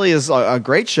really is a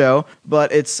great show,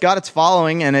 but it's got its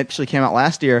following, and it actually came out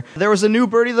last year. There was a new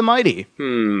Birdie the Mighty.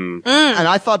 And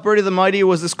I thought Birdie the Mighty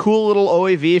was this cool little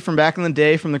OAV from back in the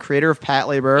day from the creator of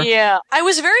Patlabor. Yeah, I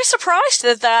was very surprised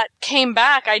that came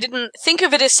back. I didn't think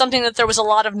of it as something that there was a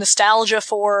lot of nostalgia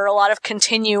for, a lot of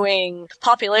continuing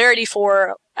popularity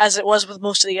for, as it was with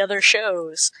most of the other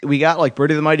shows. We got like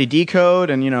Birdie the Mighty Decode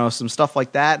and, some stuff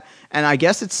like that. And I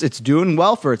guess it's doing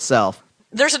well for itself.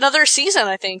 There's another season,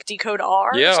 I think, Decode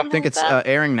R. Yeah, I think it's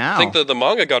airing now. I think the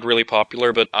manga got really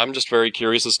popular, but I'm just very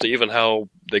curious as to even how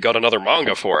they got another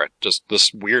manga for it. Just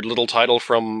this weird little title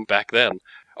from back then.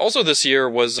 Also this year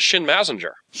was Shin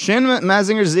Mazinger. Shin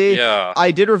Mazinger Z. Yeah.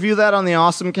 I did review that on the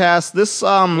Awesome Cast. This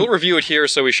We'll review it here,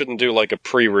 so we shouldn't do like a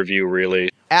pre-review, really.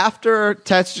 After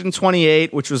Tetsujin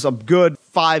 28, which was a good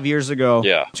 5 years ago,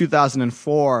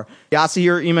 2004,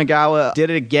 Yasuhiro Imagawa did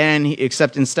it again,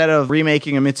 except instead of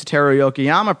remaking a Mitsuteru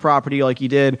Yokoyama property like he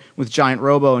did with Giant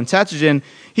Robo and Tetsujin,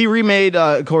 he remade,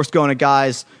 of course, Go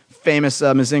Nagai's famous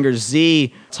Mazinger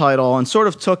Z title and sort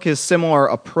of took his similar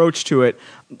approach to it.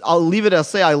 I'll leave it as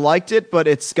say I liked it, but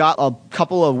it's got a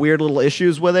couple of weird little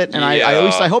issues with it, and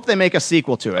I hope they make a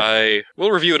sequel to it. I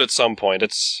will review it at some point.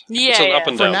 It's an up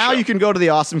and down For now, show. you can go to the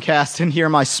Awesome Cast and hear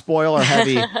my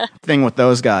spoiler-heavy thing with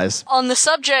those guys. On the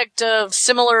subject of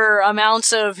similar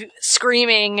amounts of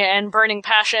screaming and burning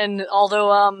passion,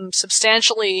 although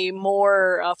substantially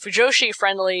more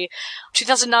Fujoshi-friendly,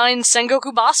 2009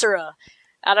 Sengoku Basara,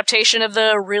 adaptation of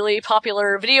the really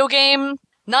popular video game.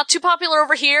 Not too popular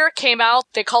over here, came out,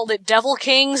 they called it Devil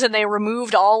Kings, and they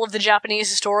removed all of the Japanese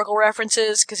historical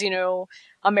references, because,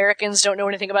 Americans don't know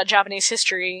anything about Japanese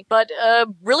history. But,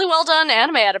 really well done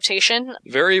anime adaptation.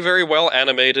 Very, very well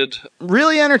animated.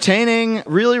 Really entertaining,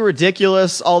 really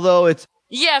ridiculous, although it's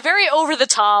Yeah, very over the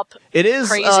top. It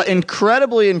is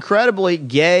incredibly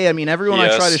gay. I mean, everyone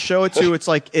I try to show it to, it's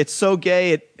like, it's so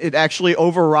gay, it actually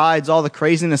overrides all the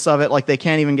craziness of it, like they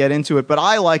can't even get into it. But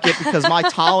I like it because my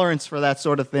tolerance for that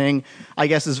sort of thing, I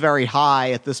guess, is very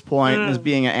high at this point, as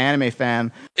being an anime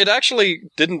fan. It actually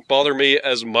didn't bother me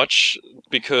as much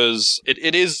because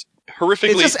it is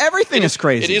horrifically... It's just everything is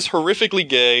crazy. It is horrifically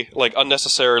gay, like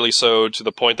unnecessarily so, to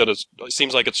the point that it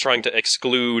seems like it's trying to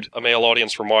exclude a male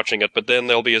audience from watching it, but then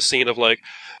there'll be a scene of like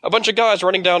a bunch of guys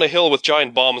running down a hill with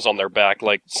giant bombs on their back,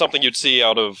 like something you'd see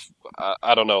out of,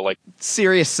 I don't know, like...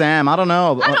 Serious Sam, I don't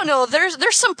know. I don't know,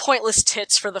 there's some pointless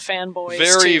tits for the fanboys,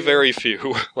 Very, too. very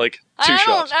few. Like, two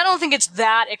shots. I don't think it's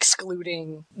that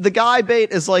excluding. The guy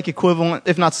bait is like equivalent,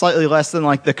 if not slightly less than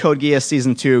like the Code Geass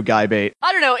Season 2 guy bait.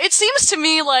 I don't know, it seems to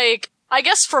me like, I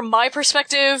guess from my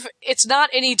perspective, it's not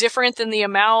any different than the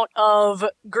amount of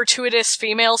gratuitous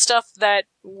female stuff that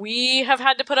we have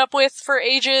had to put up with for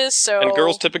ages, so... And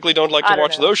girls typically don't like to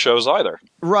watch those shows either.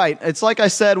 Right. It's like I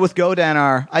said with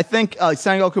Godanar. I think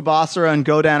Sengoku Basara and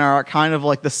Godanar are kind of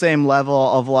like the same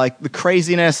level of like the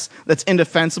craziness that's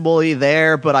indefensibly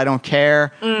there, but I don't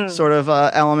care sort of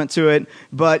element to it.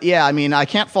 But yeah, I mean, I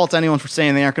can't fault anyone for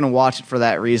saying they aren't going to watch it for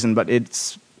that reason, but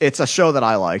it's a show that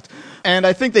I liked. And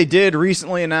I think they did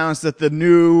recently announce that the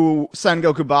new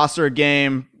Sengoku Basara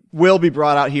game will be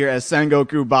brought out here as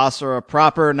Sengoku Basara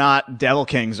proper, not Devil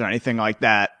Kings or anything like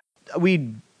that.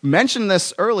 We mentioned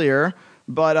this earlier,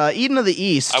 but Eden of the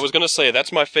East... I was going to say,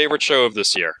 that's my favorite show of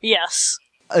this year. Yes.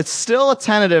 It's still a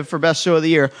tentative for Best Show of the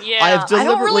Year. Yeah, I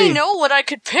don't really know what I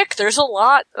could pick. There's a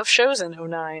lot of shows in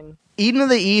 09. Eden of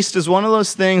the East is one of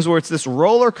those things where it's this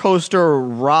roller coaster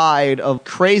ride of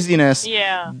craziness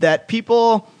that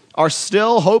people are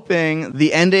still hoping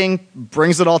the ending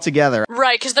brings it all together.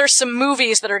 Right, because there's some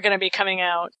movies that are going to be coming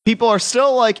out. People are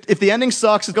still like, if the ending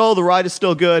sucks, the ride is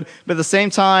still good. But at the same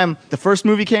time, the first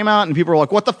movie came out and people were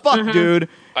like, what the fuck, dude?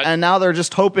 And now they're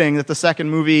just hoping that the second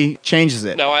movie changes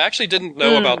it. Now, I actually didn't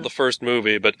know about the first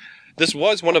movie, but this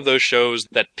was one of those shows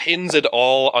that pins it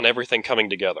all on everything coming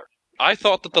together. I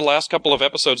thought that the last couple of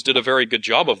episodes did a very good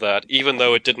job of that, even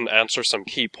though it didn't answer some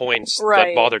key points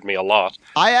that bothered me a lot.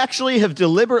 I actually have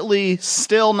deliberately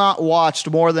still not watched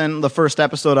more than the first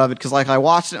episode of it, because like I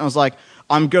watched it and I was like,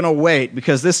 I'm gonna wait,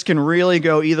 because this can really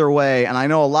go either way, and I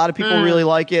know a lot of people really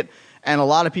like it, and a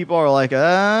lot of people are like,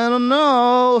 I don't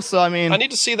know. So, I mean... I need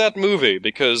to see that movie,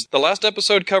 because the last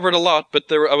episode covered a lot, but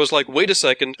I was like, wait a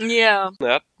second. Yeah.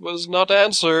 That was not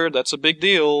answered. That's a big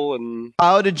deal, and...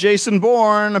 How did Jason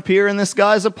Bourne appear in this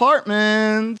guy's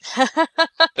apartment?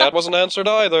 That wasn't answered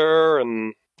either,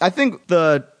 and... I think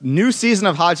the new season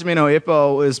of Hajime no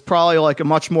Ippo is probably like a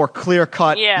much more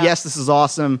clear-cut, yes, this is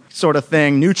awesome sort of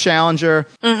thing. New challenger.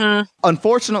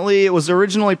 Unfortunately, it was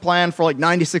originally planned for like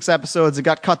 96 episodes. It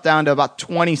got cut down to about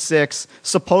 26.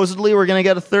 Supposedly, we're going to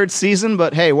get a third season,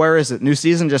 but hey, where is it? New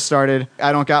season just started.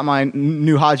 I don't got my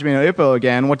new Hajime no Ippo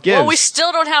again. What gives? Well, we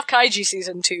still don't have Kaiji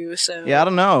Season 2, so... Yeah, I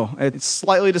don't know. It's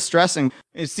slightly distressing.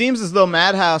 It seems as though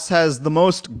Madhouse has the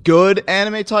most good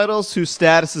anime titles whose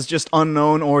status is just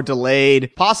unknown or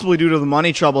delayed, possibly due to the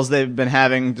money troubles they've been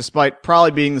having, despite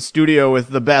probably being the studio with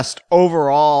the best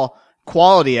overall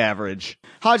quality average.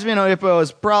 Hajime no Ippo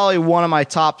is probably one of my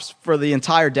tops for the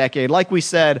entire decade. Like we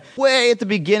said, way at the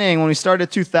beginning, when we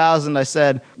started 2000, I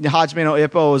said Hajime no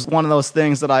Ippo was one of those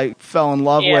things that I fell in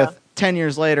love with. 10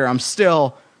 years later, I'm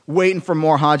still waiting for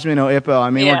more Hajime no Ippo. I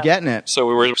mean, we're getting it. So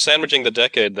we were sandwiching the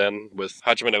decade then with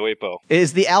Hajime no Ippo. It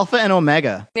is the alpha and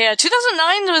omega. Yeah,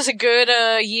 2009 was a good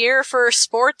year for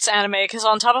sports anime, because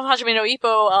on top of Hajime no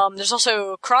Ippo, there's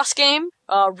also Cross Game,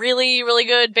 really, really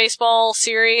good baseball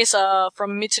series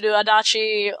from Mitsuru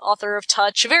Adachi, author of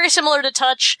Touch. Very similar to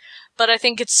Touch, but I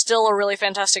think it's still a really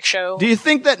fantastic show. Do you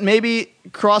think that maybe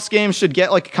Cross Game should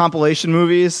get like compilation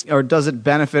movies, or does it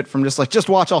benefit from just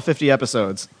watch all 50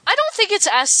 episodes? I don't think it's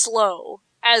as slow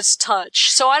as Touch,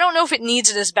 so I don't know if it needs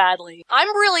it as badly. I'm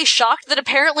really shocked that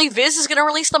apparently Viz is going to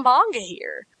release the manga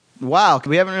here. Wow,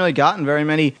 we haven't really gotten very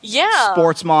many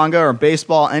sports manga or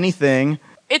baseball anything.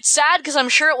 It's sad because I'm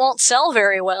sure it won't sell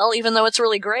very well, even though it's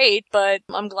really great, but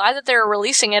I'm glad that they're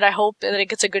releasing it. I hope that it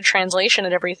gets a good translation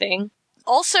and everything.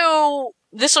 Also,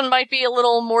 this one might be a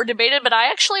little more debated, but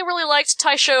I actually really liked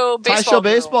Taisho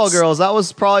Baseball Girls. That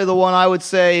was probably the one I would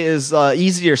say is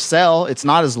easier sell. It's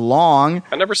not as long.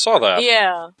 I never saw that.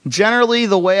 Yeah. Generally,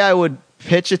 the way I would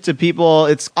pitch it to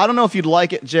people, I don't know if you'd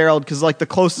like it, Gerald, because like the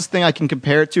closest thing I can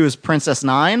compare it to is Princess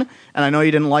Nine, and I know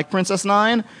you didn't like Princess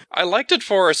Nine. I liked it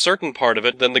for a certain part of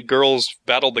it, then the girls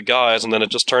battled the guys, and then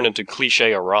it just turned into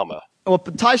cliché-orama. Well,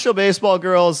 Taisho Baseball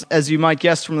Girls, as you might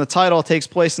guess from the title, takes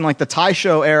place in like the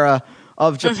Taisho era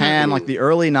of Japan, like the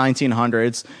early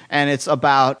 1900s, and it's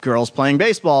about girls playing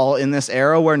baseball in this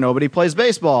era where nobody plays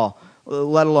baseball,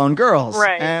 let alone girls.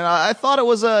 Right. And I thought it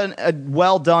was a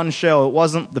well-done show. It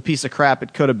wasn't the piece of crap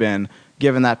it could have been,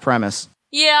 given that premise.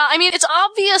 Yeah, I mean, it's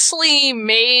obviously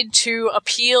made to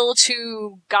appeal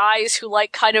to guys who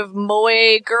like kind of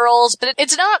moe girls, but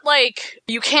it's not like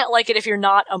you can't like it if you're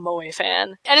not a moe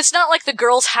fan. And it's not like the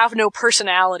girls have no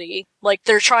personality. Like,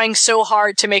 they're trying so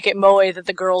hard to make it moe that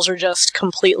the girls are just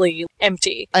completely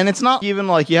empty. And it's not even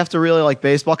like you have to really like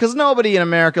baseball, because nobody in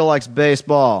America likes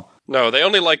baseball. No, they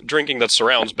only like drinking that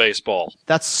surrounds baseball.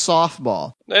 That's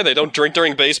softball. Hey, they don't drink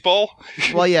during baseball?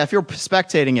 Well, yeah, if you're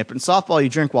spectating it, but in softball you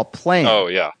drink while playing. Oh,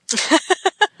 yeah.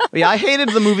 Yeah, I hated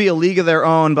the movie A League of Their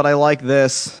Own, but I like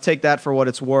this. Take that for what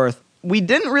it's worth. We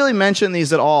didn't really mention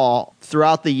these at all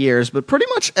throughout the years, but pretty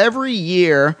much every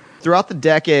year throughout the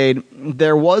decade,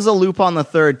 there was a Lupin the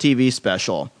Third TV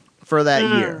special for that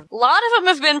year. A lot of them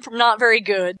have been not very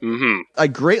good. Mm-hmm. I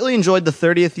greatly enjoyed the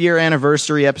 30th year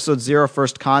anniversary episode 0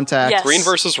 First Contact. Yes. Green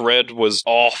vs. Red was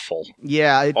awful.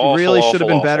 Yeah, it Awful, really should have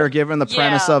been awful. better given the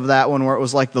premise of that one where it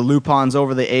was like the Lupins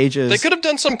over the ages. They could have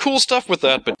done some cool stuff with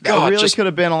that, but That God, really just could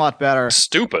have been a lot better.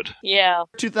 stupid. Yeah.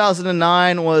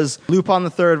 2009 was Lupin the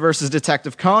Third versus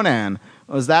Detective Conan.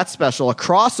 Was that special, a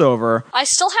crossover. I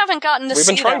still haven't gotten to see We've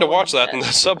been trying to one watch that, yet. and the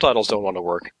subtitles don't want to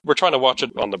work. We're trying to watch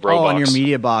it on the Bro Oh, box. on your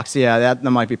media box. Yeah, that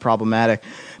might be problematic.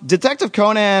 Detective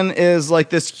Conan is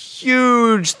like this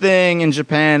huge thing in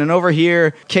Japan, and over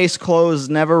here, Case Closed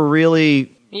never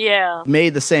really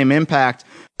made the same impact.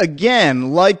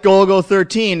 Again, like Golgo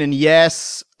 13, and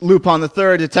yes, Lupin the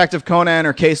Third, Detective Conan,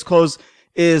 or Case Closed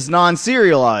is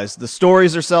non-serialized. The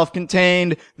stories are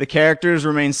self-contained, the characters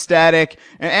remain static,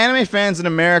 and anime fans in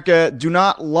America do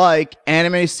not like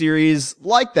anime series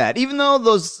like that, even though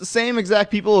those same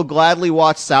exact people will gladly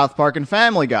watch South Park and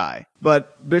Family Guy.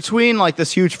 But between like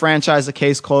this huge franchise, The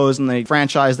Case Closed, and the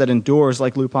franchise that endures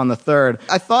like Lupin the Third,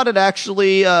 I thought it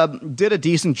actually did a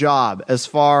decent job as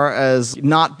far as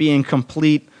not being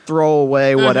complete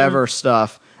throwaway whatever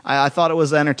stuff. I thought it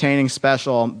was entertaining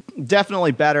special.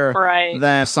 Definitely better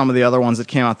than some of the other ones that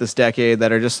came out this decade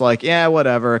that are just like, yeah,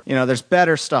 whatever. You know, there's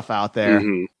better stuff out there.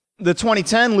 Mm-hmm. The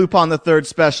 2010 Lupin the Third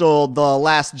special, The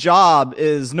Last Job,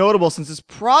 is notable since it's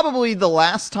probably the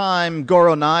last time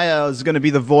Goro Naya is going to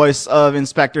be the voice of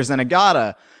Inspector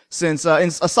Zenigata. Since,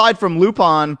 aside from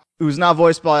Lupin, who's now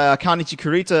voiced by Kanichi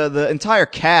Kurita, the entire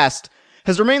cast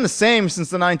has remained the same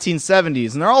since the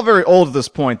 1970s, and they're all very old at this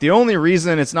point. The only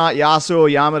reason it's not Yasuo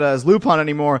Yamada as Lupin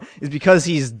anymore is because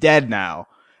he's dead now.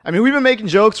 I mean, we've been making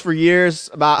jokes for years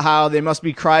about how they must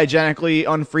be cryogenically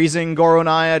unfreezing Goro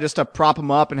Naya just to prop him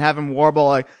up and have him warble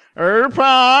like,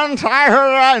 Lupin, tie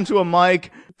her into a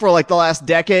mic for like the last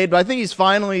decade, but I think he's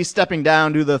finally stepping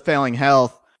down due to the failing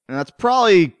health, and that's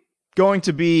probably going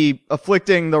to be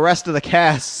afflicting the rest of the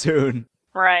cast soon.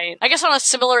 Right. I guess on a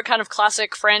similar kind of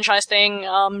classic franchise thing,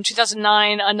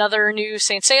 2009, another new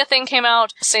Saint Seiya thing came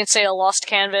out, Saint Seiya Lost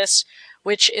Canvas,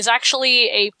 which is actually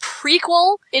a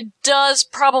prequel. It does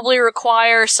probably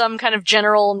require some kind of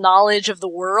general knowledge of the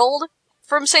world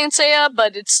from Saint Seiya,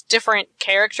 but it's different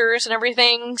characters and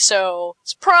everything, so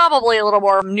it's probably a little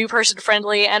more new person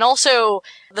friendly, and also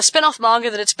the spin-off manga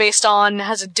that it's based on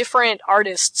has a different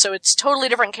artist, so it's totally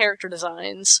different character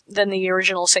designs than the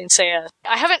original Saint Seiya.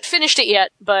 I haven't finished it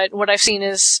yet, but what I've seen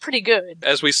is pretty good.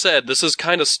 As we said, this is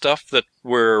kind of stuff that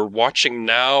we're watching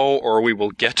now, or we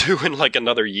will get to in like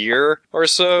another year or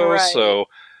so, so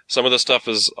some of the stuff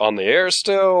is on the air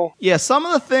still. Yeah, some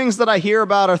of the things that I hear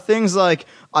about are things like,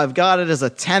 I've got it as a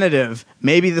tentative,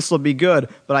 maybe this will be good,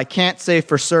 but I can't say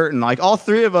for certain. Like, all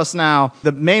three of us now,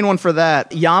 the main one for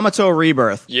that, Yamato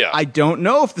Rebirth. Yeah. I don't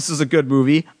know if this is a good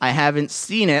movie. I haven't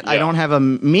seen it. Yeah. I don't have a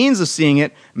means of seeing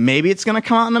it. Maybe it's going to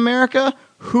come out in America.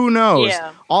 Who knows?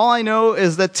 Yeah. All I know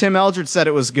is that Tim Eldred said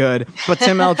it was good, but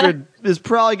Tim Eldred is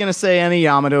probably going to say any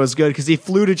Yamato is good because he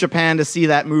flew to Japan to see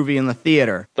that movie in the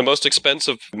theater. The most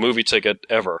expensive movie ticket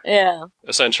ever. Yeah.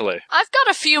 Essentially. I've got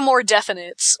a few more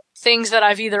definites. things that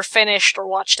I've either finished or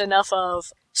watched enough of.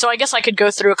 So I guess I could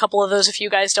go through a couple of those if you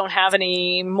guys don't have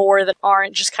any more that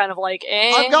aren't just kind of like,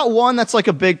 eh. I've got one that's like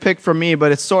a big pick for me,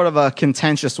 but it's sort of a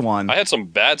contentious one. I had some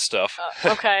bad stuff.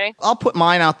 Okay. I'll put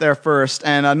mine out there first,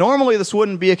 and normally this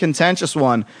wouldn't be a contentious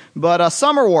one, but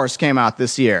Summer Wars came out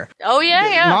this year. Oh,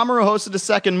 yeah. Mamoru hosted a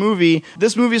second movie.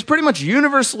 This movie is pretty much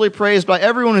universally praised by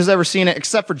everyone who's ever seen it,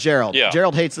 except for Gerald. Yeah.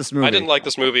 Gerald hates this movie. I didn't like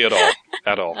this movie at all.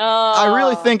 At all. I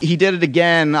really think he did it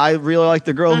again. I really like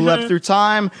The Girl Who Leapt Through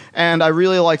Time, and I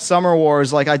really like Summer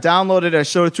Wars. Like, I downloaded it, I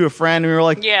showed it to a friend, and we were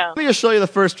like, Yeah. let me just show you the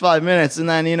first 5 minutes. And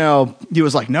then, he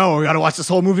was like, no, we gotta watch this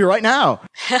whole movie right now.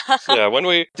 Yeah, when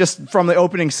we Just from the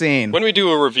opening scene. do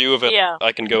a review of it, Yeah.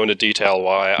 I can go into detail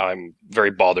why I'm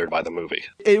very bothered by the movie.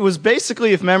 It was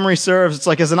basically, if memory serves, it's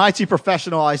like, as an IT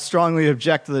professional, I strongly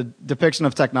object to the depiction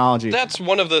of technology. That's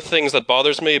one of the things that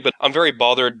bothers me, but I'm very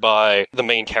bothered by the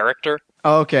main character.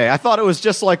 Okay, I thought it was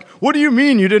just like, what do you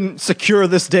mean you didn't secure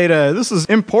this data? This is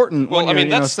important Well, when you're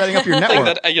that's setting up your the thing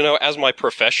network. that, as my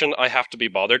profession, I have to be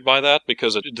bothered by that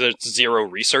because there's zero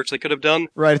research they could have done.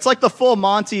 Right, it's like the full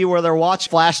Monty where they're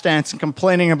watching Flashdance and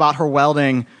complaining about her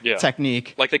welding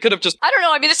technique. Like, they could have just... I don't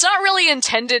know. I mean, it's not really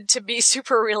intended to be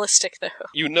super realistic,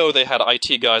 though. They had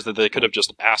IT guys that they could have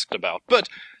just asked about. But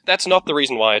that's not the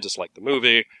reason why I dislike the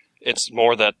movie. It's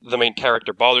more that the main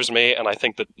character bothers me, and I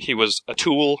think that he was a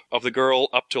tool of the girl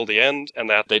up till the end, and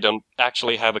that they don't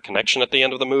actually have a connection at the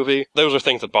end of the movie. Those are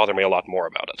things that bother me a lot more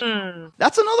about it.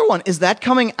 That's another one. Is that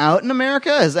coming out in America?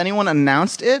 Has anyone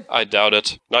announced it? I doubt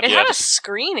it. Not It yet. had a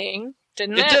screening,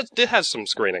 didn't it? It has some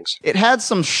screenings. It had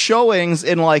some showings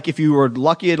in, like, if you were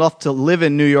lucky enough to live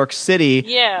in New York City,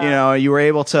 you were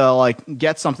able to, like,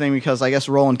 get something because I guess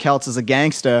Roland Kelts is a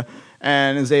gangsta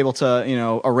and is able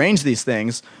to, arrange these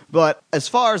things. But as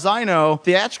far as I know,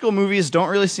 theatrical movies don't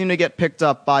really seem to get picked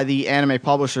up by the anime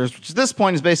publishers, which at this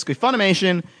point is basically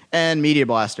Funimation and Media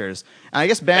Blasters. And I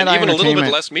guess Bandai And even a little Entertainment,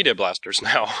 bit less Media Blasters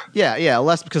now. Yeah,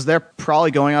 less because they're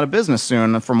probably going out of business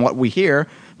soon from what we hear.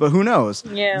 But who knows?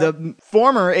 Yeah. The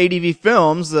former ADV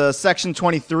Films, the Section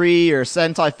 23 or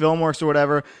Sentai Filmworks or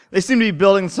whatever, they seem to be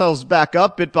building themselves back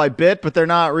up bit by bit, but they're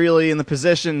not really in the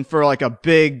position for like a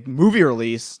big movie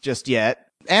release just yet.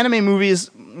 Anime movies,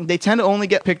 they tend to only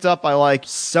get picked up by like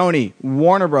Sony,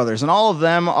 Warner Brothers, and all of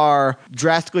them are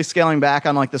drastically scaling back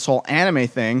on like this whole anime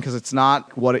thing because it's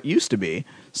not what it used to be.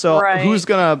 So who's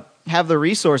going to have the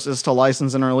resources to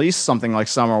license and release something like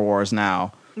Summer Wars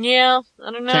now? Yeah,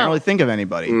 I don't know. Can't really think of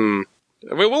anybody.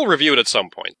 We'll review it at some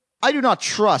point. I do not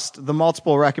trust the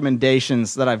multiple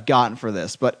recommendations that I've gotten for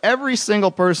this, but every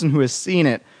single person who has seen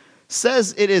it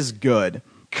says it is good.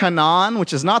 Kanon,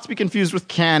 which is not to be confused with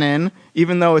canon,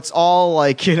 even though it's all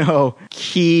like,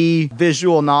 key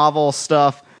visual novel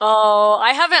stuff. Oh,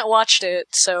 I haven't watched it,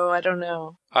 so I don't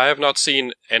know. I have not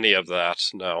seen any of that,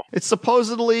 no. It's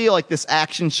supposedly like this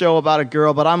action show about a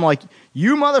girl, but I'm like,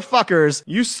 you motherfuckers,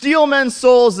 you steal men's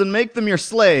souls and make them your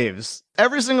slaves.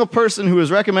 Every single person who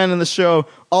is recommending the show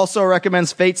also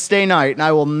recommends Fate's Stay Night, and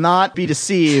I will not be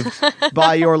deceived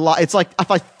by your It's like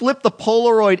if I flip the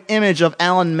Polaroid image of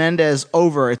Alan Mendez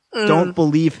over, don't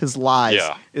believe his lies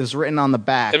is written on the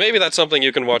back. And maybe that's something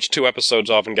you can watch 2 episodes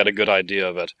of and get a good idea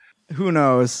of it. Who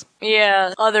knows?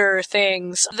 Yeah, other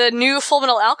things. The new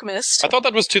Fullmetal Alchemist I thought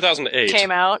that was 2008.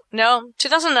 came out. No,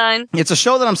 2009. It's a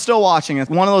show that I'm still watching. It's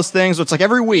one of those things where it's like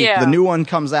every week the new one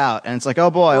comes out, and it's like, oh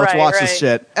boy, let's watch this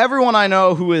shit. Everyone I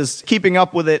know who is keeping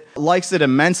up with it likes it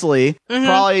immensely.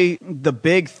 Probably the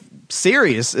big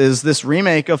series is this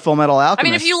remake of Fullmetal Alchemist. I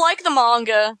mean, if you like the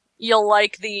manga, you'll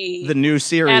like the new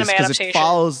series anime because it adaptation.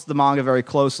 follows the manga very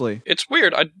closely. It's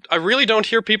weird. I really don't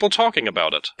hear people talking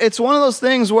about it. It's one of those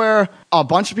things where a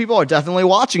bunch of people are definitely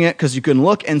watching it because you can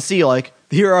look and see, like,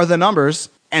 here are the numbers,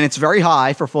 and it's very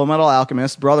high for Fullmetal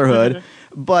Alchemist Brotherhood.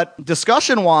 But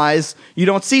discussion-wise, you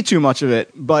don't see too much of it.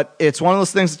 But it's one of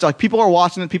those things that's like people are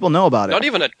watching it, people know about it. Not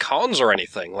even at cons or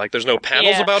anything. Like, there's no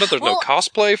panels about it, there's no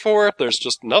cosplay for it, there's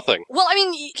just nothing. Well, I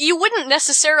mean, you wouldn't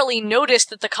necessarily notice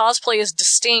that the cosplay is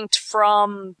distinct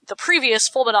from the previous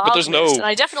Fullmetal Alchemist. But there's no and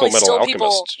I definitely Fullmetal still Alchemist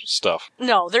people stuff.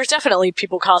 No, there's definitely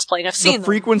people cosplaying. I've seen the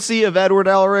frequency of Edward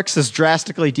Elric's has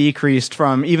drastically decreased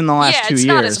from even the last 2 years.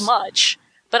 Yeah, it's not as much.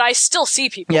 But I still see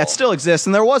people. Yeah, it still exists.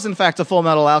 And there was, in fact, a Full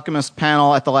Metal Alchemist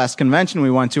panel at the last convention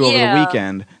we went to over the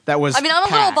weekend that was I mean, I'm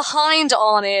a little behind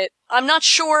on it. I'm not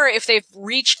sure if they've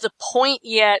reached the point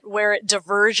yet where it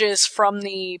diverges from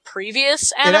the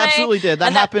previous anime. It absolutely did.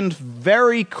 That happened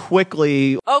very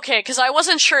quickly. Okay, because I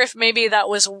wasn't sure if maybe that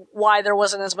was why there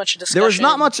wasn't as much discussion. There was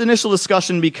not much initial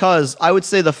discussion because I would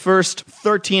say the first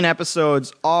 13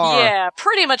 episodes are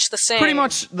pretty much the same. Pretty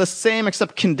much the same,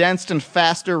 except condensed and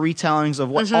faster retellings of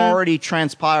what already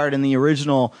transpired in the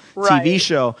original TV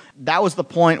show. That was the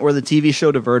point where the TV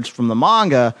show diverged from the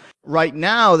manga. Right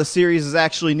now, the series is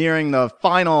actually nearing the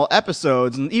final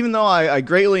episodes, and even though I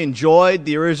greatly enjoyed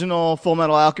the original Full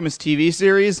Metal Alchemist TV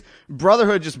series,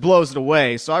 Brotherhood just blows it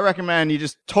away. So I recommend you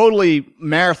just totally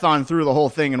marathon through the whole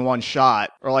thing in one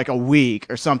shot, or like a week,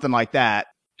 or something like that.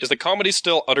 Is the comedy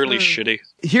still utterly shitty?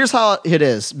 Here's how it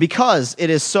is. Because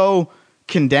it is so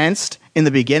condensed in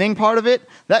the beginning part of it,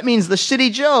 that means the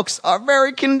shitty jokes are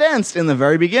very condensed in the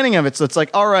very beginning of it. So it's like,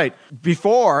 all right,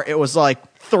 before it was like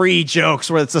 3 jokes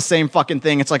where it's the same fucking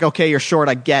thing. It's like, okay, you're short,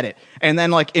 I get it. And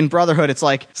then like in Brotherhood, it's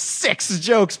like 6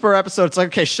 jokes per episode. It's like,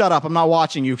 okay, shut up. I'm not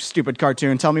watching you, stupid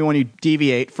cartoon. Tell me when you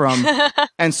deviate from.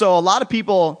 And so a lot of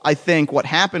people, I think what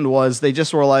happened was they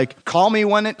just were like, call me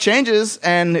when it changes.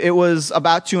 And it was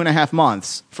about 2.5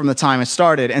 months from the time it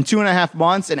started. And 2.5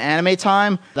 months in anime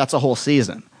time, that's a whole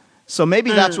season. So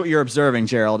maybe that's what you're observing,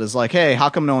 Gerald, is like, hey, how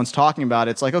come no one's talking about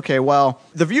it? It's like, okay, well,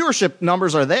 the viewership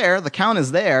numbers are there, the count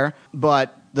is there,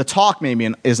 but the talk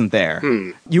maybe isn't there.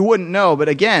 You wouldn't know, but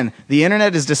again, the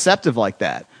internet is deceptive like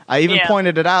that. I even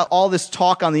pointed it out, all this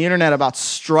talk on the internet about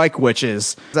strike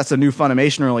witches. That's a new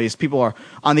Funimation release. People are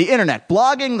on the internet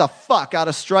blogging the fuck out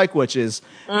of strike witches.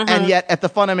 And yet at the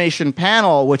Funimation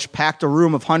panel, which packed a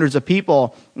room of hundreds of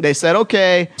people, they said,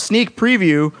 okay, sneak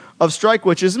preview of strike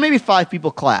witches. Maybe 5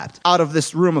 people clapped out of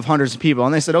this room of hundreds of people.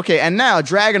 And they said, okay, and now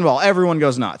Dragon Ball, everyone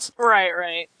goes nuts.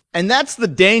 Right. And that's the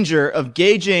danger of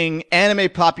gauging anime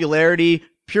popularity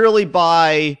purely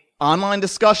by online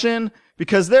discussion,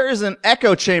 because there is an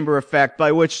echo chamber effect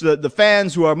by which the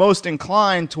fans who are most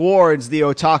inclined towards the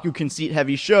otaku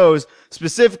conceit-heavy shows,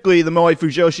 specifically the Moe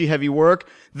Fujoshi-heavy work,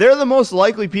 they're the most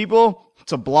likely people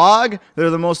to blog,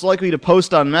 they're the most likely to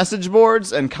post on message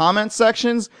boards and comment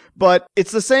sections, but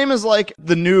it's the same as like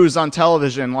the news on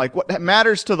television. Like what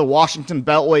matters to the Washington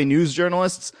Beltway news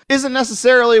journalists isn't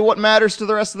necessarily what matters to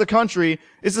the rest of the country.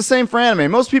 It's the same for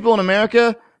anime. Most people in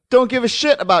America don't give a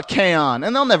shit about K-On!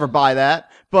 And they'll never buy that.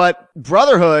 But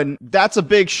Brotherhood, that's a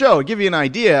big show. To give you an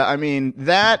idea, I mean,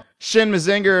 that, Shin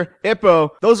Mazinger,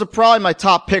 Ippo, those are probably my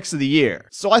top picks of the year.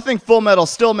 So I think Full Metal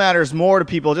still matters more to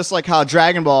people, just like how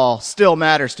Dragon Ball still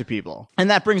matters to people. And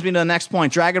that brings me to the next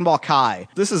point, Dragon Ball Kai.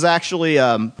 This is actually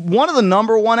one of the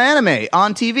 #1 anime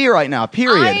on TV right now,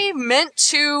 period. I meant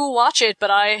to watch it,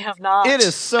 but I have not. It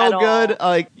is so good.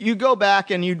 Like, you go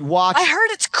back and you'd watch. I heard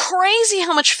it's crazy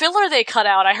how much filler they cut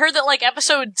out. I heard that like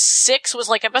episode 6 was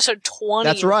like episode 20.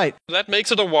 That's right. That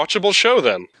makes it a watchable show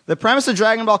then. The premise of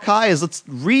Dragon Ball Kai is let's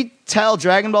retell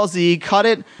Dragon Ball Z, cut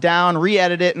it down,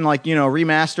 re-edit it, and like, you know,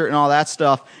 remaster it and all that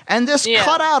stuff. And just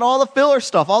cut out all the filler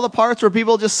stuff, all the parts where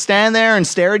people just stand there and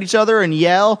stare at each other and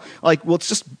yell. Like, let's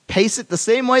just pace it the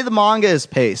same way the manga is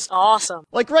paced. Awesome.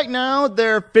 Like right now,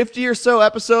 there are 50 or so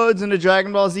episodes into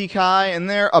Dragon Ball Z Kai, and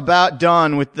they're about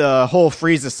done with the whole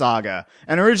Frieza saga.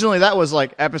 And originally that was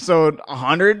like episode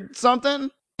 100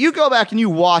 something. You go back and you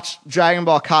watch Dragon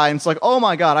Ball Kai, and it's like, oh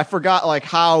my god, I forgot like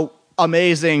how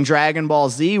amazing Dragon Ball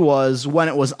Z was when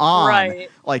it was on. Right.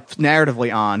 Like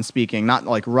narratively on, speaking, not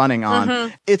like running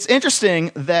on. It's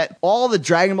interesting that all the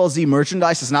Dragon Ball Z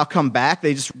merchandise has now come back.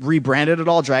 They just rebranded it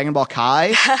all Dragon Ball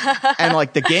Kai. And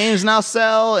like the games now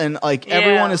sell, and like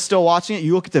everyone is still watching it.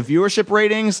 You look at the viewership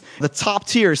ratings, the top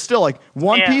tier is still like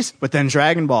One Piece, but then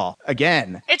Dragon Ball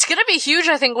again. It's gonna be huge,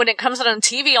 I think, when it comes out on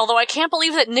TV, although I can't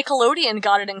believe that Nickelodeon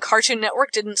got it and Cartoon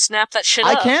Network didn't snap that shit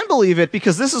up. I can believe it,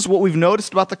 because this is what we've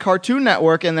noticed about the Cartoon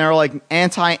Network and their like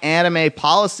anti-anime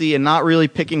policy and not really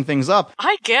picking things up.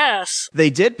 I guess. They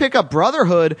did pick up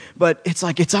Brotherhood, but it's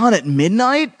like it's on at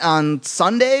midnight on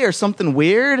Sunday or something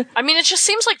weird. I mean, it just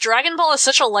seems like Dragon Ball is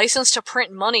such a lice to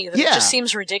print money that it just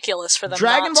seems ridiculous for them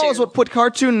Dragon not Ball to. is what put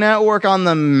Cartoon Network on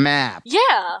the map.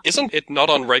 Yeah. Isn't it not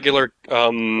on regular,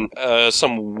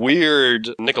 some weird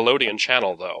Nickelodeon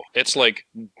channel, though? It's like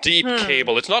deep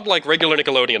cable. It's not like regular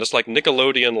Nickelodeon. It's like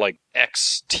Nickelodeon, like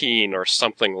X-Teen or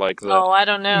something like that. Oh, I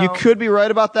don't know. You could be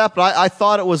right about that, but I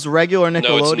thought it was regular Nickelodeon.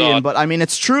 No, it's not. But I mean,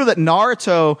 it's true that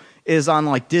Naruto is on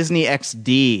like Disney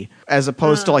XD as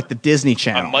opposed to like the Disney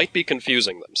Channel. I might be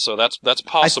confusing them, so that's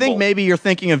possible. I think maybe you're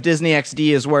thinking of Disney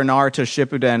XD is where Naruto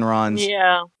Shippuden runs.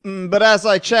 Yeah. But as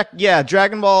I check,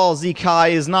 Dragon Ball Z Kai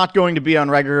is not going to be on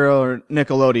regular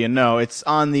Nickelodeon. No, it's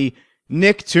on the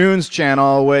Nicktoons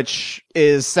channel, which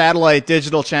is satellite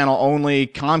digital channel only.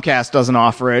 Comcast doesn't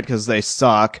offer it because they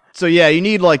suck. So yeah, you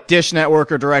need like Dish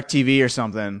Network or DirecTV or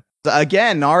something.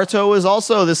 Again, Naruto was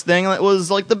also this thing that was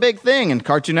like the big thing, and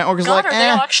Cartoon Network is like, are they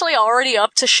actually already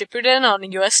up to Shippuden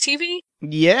on US TV?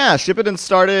 Yeah, Shippuden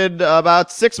started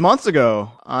about 6 months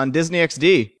ago on Disney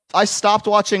XD. I stopped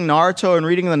watching Naruto and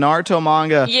reading the Naruto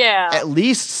manga at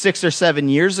least 6 or 7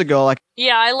 years ago. Like,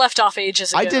 yeah, I left off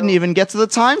ages ago. I didn't even get to the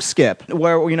time skip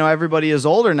where, you know, everybody is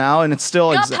older now and it's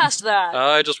still... Got past that.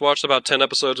 I just watched about 10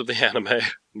 episodes of the anime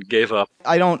and gave up.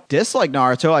 I don't dislike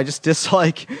Naruto, I just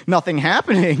dislike nothing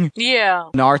happening. Yeah.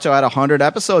 Naruto had 100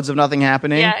 episodes of nothing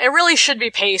happening. Yeah, it really should be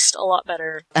paced a lot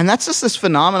better. And that's just this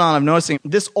phenomenon of noticing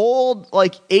this old,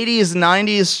 like, 80s,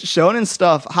 90s shonen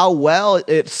stuff, how well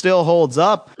it still holds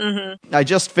up. Mm-hmm. I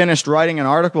just finished writing an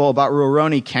article about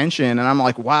Rurouni Kenshin, and I'm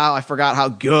like, wow, I forgot how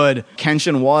good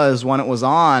Kenshin was when it was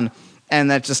on. And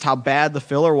that's just how bad the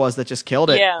filler was that just killed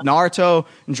it. Yeah. Naruto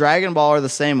and Dragon Ball are the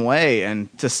same way.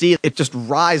 And to see it just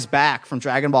rise back from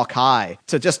Dragon Ball Kai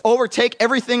to just overtake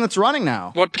everything that's running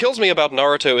now. What kills me about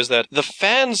Naruto is that the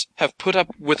fans have put up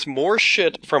with more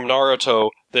shit from Naruto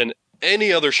than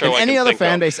any other show any other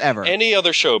fan base ever. Any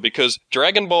other show, because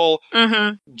Dragon Ball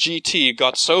GT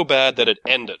got so bad that it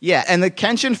ended. Yeah, and the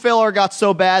Kenshin filler got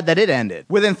so bad that it ended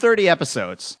within 30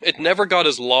 episodes. It never got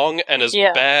as long and as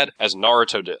bad as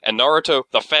Naruto did. And Naruto,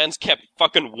 the fans kept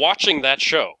fucking watching that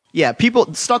show. Yeah,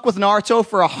 people stuck with Naruto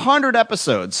for 100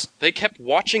 episodes. They kept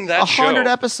watching that show. 100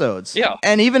 episodes. Yeah.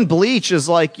 And even Bleach is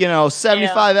like,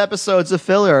 75 episodes of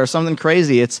filler or something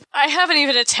crazy. I haven't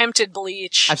even attempted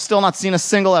Bleach. I've still not seen a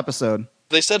single episode.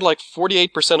 They said like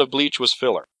 48% of Bleach was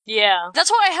filler. Yeah. That's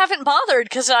why I haven't bothered,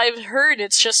 because I've heard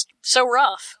it's just so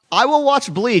rough. I will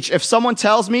watch Bleach if someone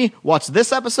tells me, watch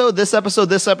this episode, this episode,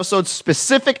 this episode,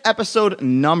 specific episode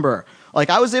number. Like,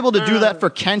 I was able to do that for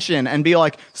Kenshin and be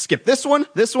like, skip this one,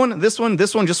 this one, this one,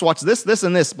 this one, just watch this, this,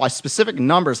 and this by specific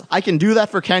numbers. I can do that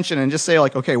for Kenshin and just say,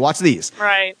 like, okay, watch these.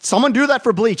 Right. Someone do that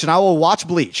for Bleach, and I will watch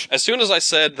Bleach. As soon as I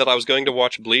said that I was going to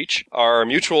watch Bleach, our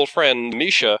mutual friend,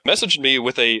 Misha, messaged me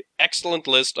with a excellent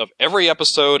list of every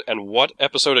episode and what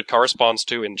episode it corresponds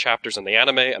to in chapters in the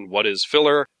anime and what is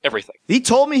filler, everything. He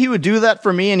told me he would do that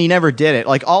for me, and he never did it.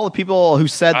 Like, all the people who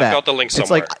said that. I've got the link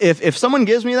somewhere. It's like, if someone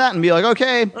gives me that and be like,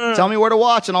 okay, tell me where to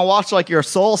watch, and I'll watch, like, your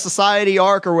Soul Society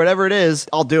arc or whatever it is,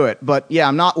 I'll do it. But, yeah,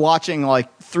 I'm not watching,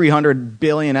 like, 300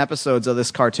 billion episodes of this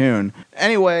cartoon.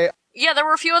 Anyway. Yeah, there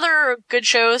were a few other good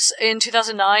shows in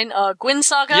 2009. Gwyn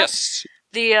Saga. Yes.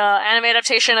 The anime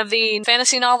adaptation of the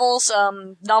fantasy novels.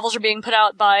 Novels are being put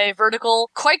out by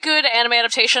Vertical. Quite good anime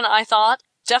adaptation, I thought.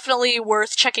 Definitely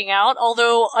worth checking out,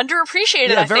 although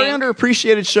underappreciated, I think. Yeah, very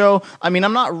underappreciated show. I mean,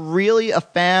 I'm not really a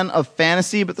fan of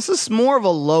fantasy, but this is more of a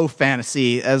low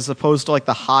fantasy as opposed to, like,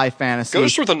 the high fantasy.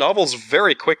 Goes through the novels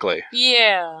very quickly.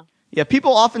 Yeah. Yeah,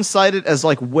 people often cite it as,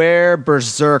 like, where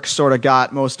Berserk sort of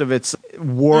got most of its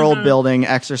world-building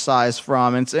exercise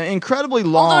from. It's incredibly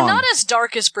long. Although not as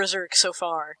dark as Berserk so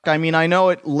far. I mean, I know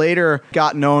it later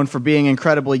got known for being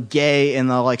incredibly gay in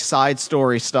the, like, side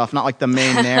story stuff, not, like, the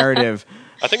main narrative.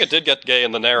 I think it did get gay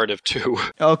in the narrative, too.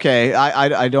 Okay,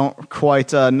 I don't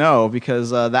quite know,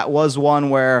 because that was one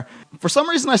where, for some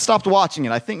reason, I stopped watching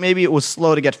it. I think maybe it was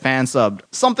slow to get fan-subbed.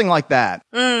 Something like that.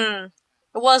 It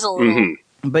was a little. Mm-hmm.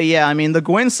 But yeah, I mean, the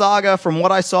Gwyn Saga, from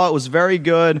what I saw, it was very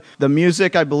good. The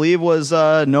music, I believe, was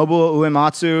Nobuo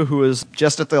Uematsu, who was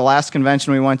just at the last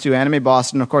convention we went to, Anime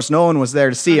Boston. Of course, no one was there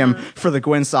to see him for the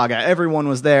Gwyn Saga. Everyone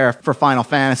was there for Final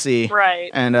Fantasy.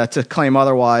 Right. And to claim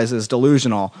otherwise is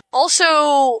delusional.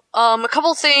 Also, a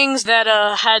couple things that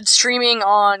had streaming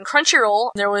on Crunchyroll.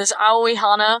 There was Aoi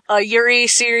Hana, a Yuri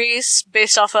series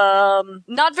based off a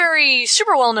not very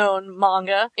super well-known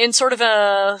manga in sort of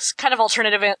a kind of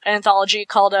alternative anthology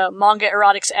called Manga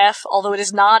Erotics F, although it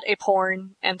is not a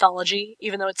porn anthology,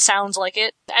 even though it sounds like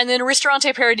it. And then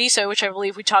Ristorante Paradiso, which I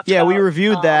believe we talked about. Yeah, we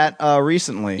reviewed that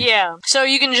recently. Yeah, so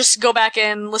you can just go back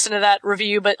and listen to that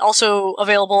review, but also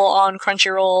available on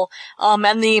Crunchyroll.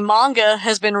 And the manga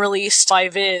has been released by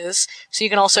Viz, so you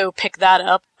can also pick that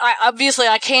up.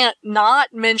 I can't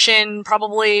not mention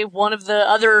probably one of the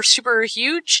other super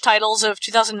huge titles of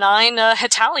 2009,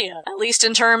 Hetalia, at least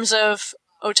in terms of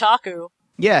otaku.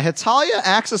 Yeah, Hetalia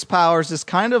Axis Powers is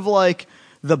kind of like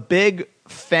the big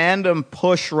fandom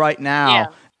push right now. Yeah.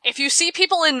 If you see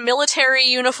people in military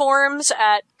uniforms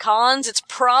at cons, it's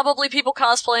probably people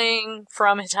cosplaying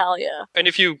from Hetalia. And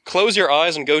if you close your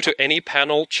eyes and go to any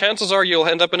panel, chances are you'll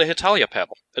end up in a Hetalia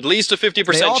panel. At least a 50%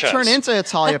 chance. They all turn into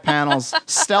Hetalia panels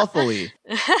stealthily.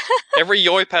 Every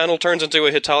Yoi panel turns into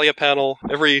a Hetalia panel.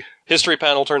 Every history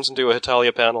panel turns into a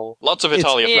Hetalia panel. Lots of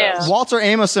Hetalia fans. Walter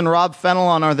Amos and Rob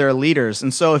Fenelon are their leaders,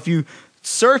 and so if you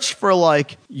search for,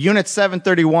 like, Unit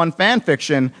 731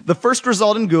 fanfiction, the first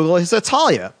result in Google is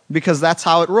Hetalia, because that's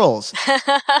how it rolls.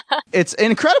 It's an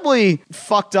incredibly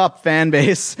fucked up fan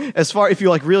base, as far, if you,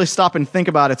 like, really stop and think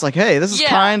about it. It's like, hey, this is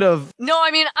kind of... No, I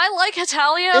mean, I like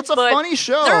Hetalia, it's a funny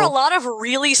show. There are a lot of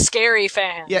really scary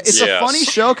fans. Yeah, it's a funny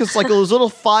show, because it's like a little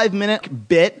 5-minute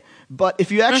bit. But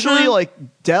if you actually, like,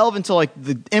 delve into, like,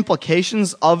 the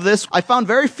implications of this, I found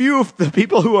very few of the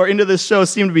people who are into this show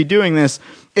seem to be doing this.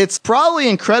 It's probably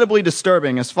incredibly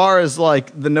disturbing as far as,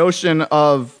 like, the notion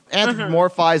of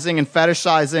anthropomorphizing and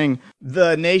fetishizing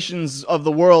the nations of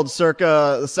the world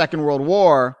circa the Second World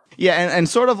War. Yeah, and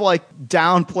sort of, like,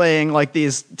 downplaying, like,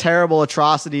 these terrible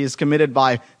atrocities committed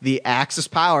by the Axis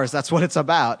powers. That's what it's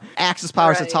about. Axis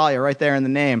powers Hetalia, right there in the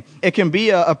name. It can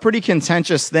be a pretty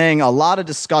contentious thing. A lot of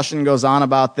discussion goes on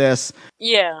about this.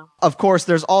 Yeah. Of course,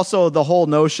 there's also the whole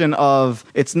notion of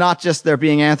it's not just they're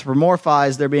being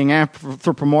anthropomorphized, they're being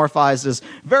anthropomorphized as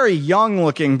very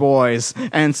young-looking boys.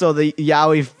 And so the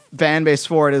yaoi fan base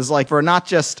for it is like for not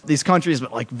just these countries,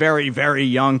 but like very, very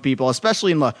young people,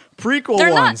 especially in the prequel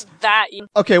they're ones. Not that young.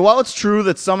 Okay, while it's true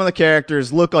that some of the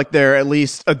characters look like they're at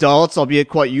least adults, albeit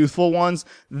quite youthful ones,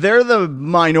 they're the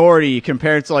minority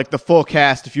compared to like the full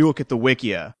cast if you look at the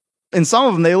Wikia. In some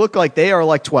of them, they look like they are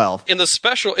like 12. In the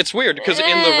special, it's weird, because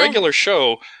in the regular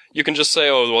show, you can just say,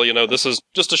 oh, well, you know, this is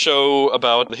just a show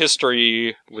about the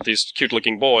history with these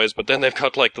cute-looking boys, but then they've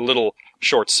got like the little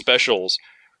short specials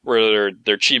where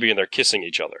they're chibi and they're kissing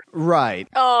each other. Right.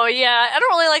 Oh, yeah. I don't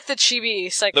really like the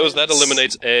chibi segments. That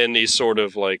eliminates any sort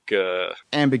of, like...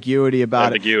 ambiguity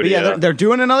about it. But yeah, they're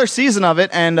doing another season of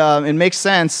it, and it makes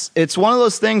sense. It's one of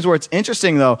those things where it's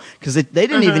interesting, though, because they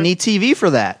didn't even need TV for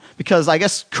that. Because I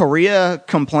guess Korea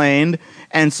complained,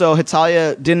 and so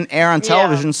Hetalia didn't air on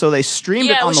television, so they streamed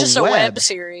it on the web. Yeah, it was just a web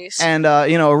series. And,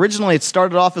 originally it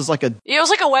started off as like a... Yeah, it was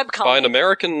like a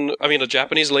webcomic. By a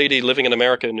Japanese lady living in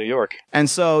America in New York. And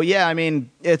so, yeah, I mean,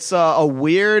 it's a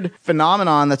weird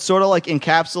phenomenon that sort of like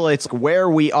encapsulates where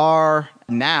we are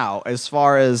now as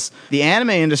far as the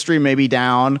anime industry may be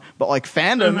down, but like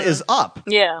fandom is up.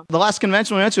 Yeah. The last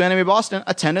convention we went to, Anime Boston,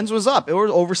 attendance was up. It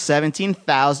was over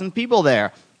 17,000 people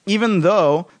there. Even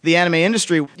though the anime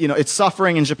industry, it's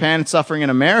suffering in Japan, it's suffering in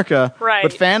America, right.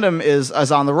 But fandom is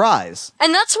on the rise.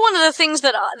 And that's one of the things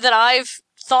that I've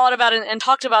thought about and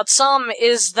talked about some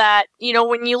is that,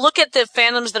 when you look at the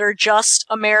fandoms that are just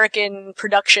American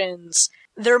productions,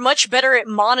 they're much better at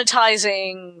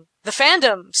monetizing the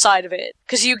fandom side of it.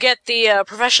 Because you get the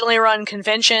professionally run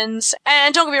conventions,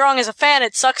 and don't get me wrong, as a fan,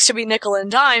 it sucks to be nickel and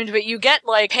dimed, but you get,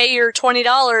 pay your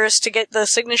 $20 to get the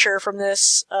signature from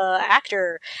this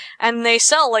actor, and they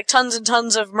sell, tons and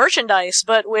tons of merchandise.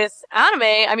 But with anime,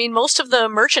 I mean, most of the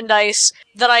merchandise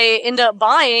that I end up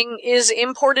buying is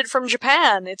imported from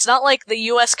Japan. It's not like the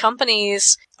US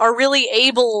companies are really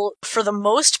able, for the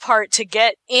most part, to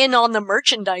get in on the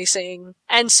merchandising.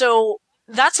 And so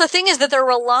that's the thing, is that they're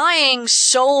relying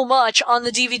so much on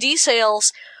the DVD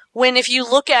sales, when if you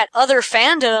look at other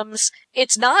fandoms,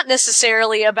 it's not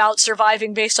necessarily about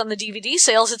surviving based on the DVD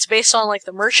sales, it's based on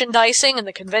the merchandising and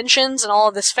the conventions and all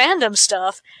of this fandom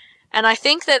stuff. And I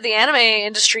think that the anime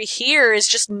industry here is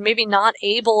just maybe not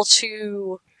able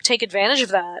to take advantage of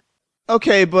that.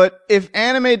 Okay, but if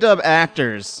anime dub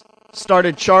actors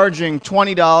started charging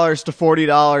 $20 to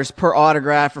 $40 per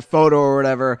autograph or photo or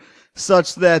whatever,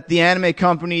 such that the anime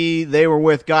company they were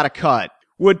with got a cut,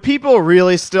 would people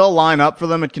really still line up for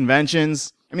them at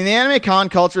conventions? I mean, the anime con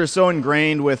culture is so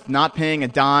ingrained with not paying a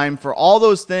dime for all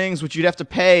those things which you'd have to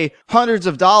pay hundreds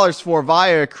of dollars for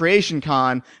via Creation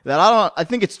Con that I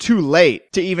think it's too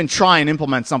late to even try and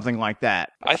implement something like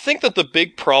that. I think that the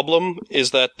big problem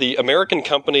is that the American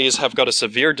companies have got a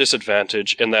severe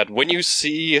disadvantage in that when you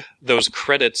see those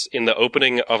credits in the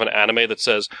opening of an anime that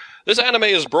says, "This anime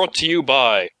is brought to you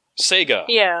by Sega,"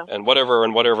 and whatever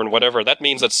and whatever and whatever, that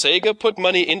means that Sega put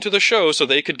money into the show so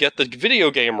they could get the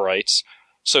video game rights,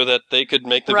 so that they could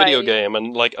make the video game,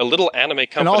 and a little anime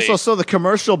company. And also so the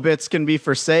commercial bits can be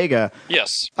for Sega.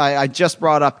 Yes. I just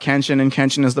brought up Kenshin, and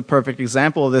Kenshin is the perfect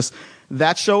example of this.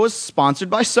 That show was sponsored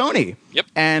by Sony. Yep.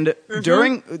 And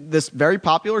during this very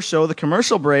popular show, the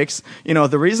commercial breaks,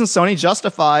 the reason Sony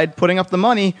justified putting up the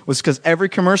money was because every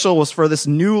commercial was for this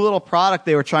new little product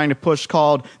they were trying to push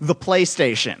called the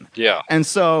PlayStation. Yeah. And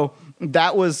so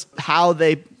that was how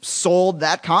they sold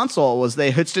that console, was they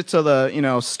hitched it to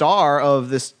the, star of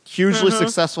this hugely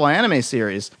successful anime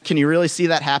series. Can you really see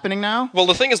that happening now? Well,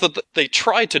 the thing is that they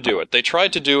tried to do it. They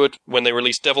tried to do it when they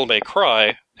released Devil May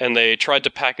Cry, and they tried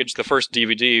to package the first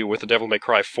DVD with the Devil May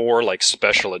Cry 4,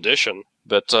 special edition.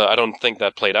 But I don't think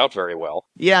that played out very well.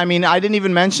 Yeah, I mean, I didn't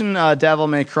even mention Devil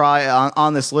May Cry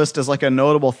on this list as a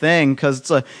notable thing, because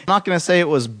I'm not going to say it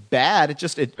was bad.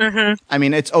 I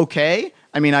mean, it's okay.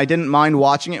 I mean, I didn't mind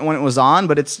watching it when it was on,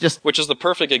 but it's just... Which is the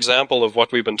perfect example of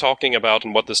what we've been talking about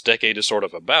and what this decade is sort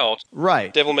of about.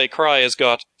 Right. Devil May Cry has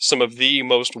got some of the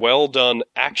most well-done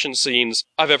action scenes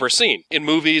I've ever seen. In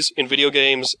movies, in video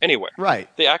games, anywhere. Right.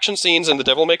 The action scenes in the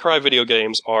Devil May Cry video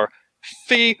games are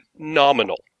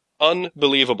phenomenal.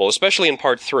 Unbelievable, especially in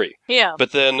part 3. Yeah.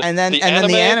 But then the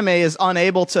anime is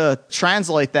unable to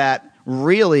translate that.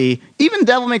 Really, even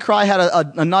Devil May Cry had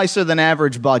a nicer than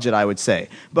average budget, I would say,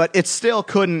 but it still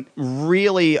couldn't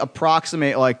really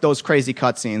approximate those crazy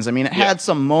cutscenes. I mean, it had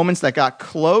some moments that got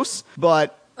close,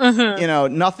 but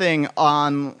nothing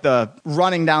on the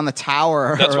running down the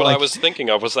tower. That's what I was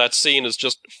thinking of, was that scene is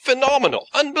just phenomenal,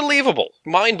 unbelievable,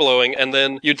 mind-blowing, and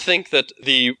then you'd think that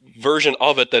the version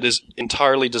of it that is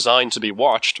entirely designed to be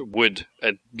watched would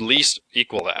at least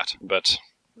equal that, but...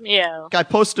 Yeah. I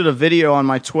posted a video on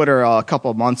my Twitter a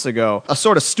couple of months ago, a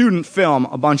sort of student film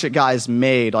a bunch of guys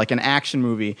made, an action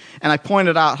movie. And I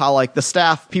pointed out how, the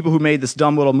staff, people who made this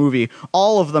dumb little movie,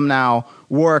 all of them now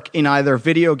work in either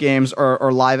video games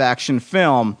or live action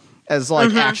film as,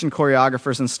 action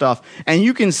choreographers and stuff. And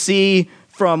you can see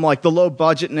from, the low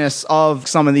budgetness of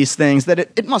some of these things that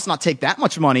it must not take that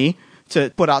much money to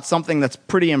put out something that's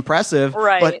pretty impressive.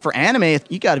 Right. But for anime,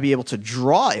 you got to be able to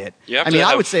draw it.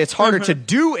 I would say it's harder to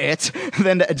do it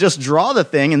than to just draw the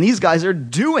thing, and these guys are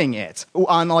doing it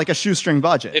on a shoestring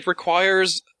budget. It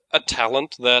requires a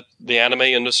talent that the anime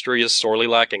industry is sorely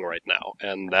lacking right now,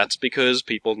 and that's because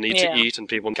people need to eat, and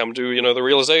people come to, the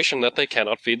realization that they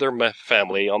cannot feed their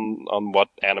family on what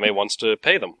anime wants to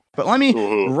pay them. But let me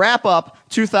wrap up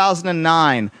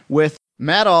 2009 with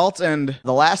Matt Alt and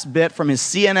the last bit from his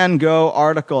CNN Go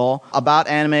article about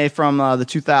anime from the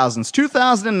 2000s.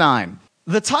 2009.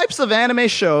 The types of anime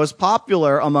shows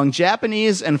popular among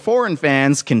Japanese and foreign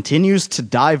fans continues to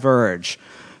diverge.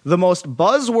 The most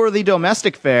buzzworthy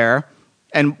domestic fare,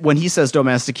 and when he says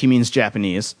domestic, he means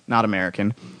Japanese, not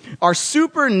American, are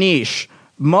super niche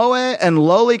moe and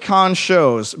lolicon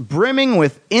shows brimming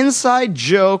with inside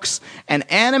jokes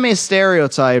and anime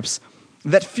stereotypes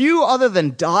that few other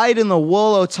than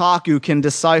dyed-in-the-wool otaku can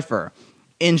decipher.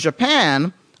 In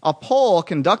Japan, a poll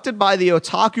conducted by the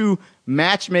otaku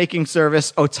matchmaking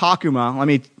service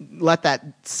Otakuma, let that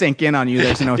sink in on you,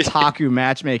 there's an otaku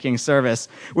matchmaking service,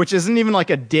 which isn't even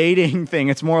a dating thing,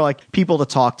 it's more like people to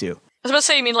talk to. I was about to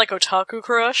say, you mean Otaku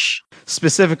Crush?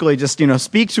 Specifically, just,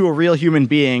 speak to a real human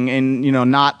being and,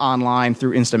 not online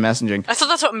through instant messaging. I thought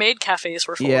that's what maid cafes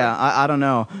were for. Yeah, I don't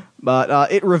know.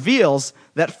 But it reveals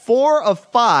that 4 of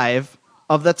 5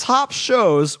 of the top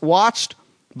shows watched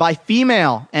by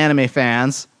female anime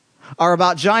fans are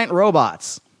about giant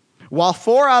robots, while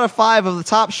 4 out of 5 of the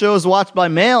top shows watched by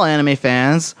male anime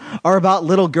fans are about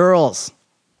little girls.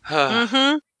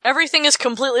 Everything has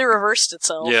completely reversed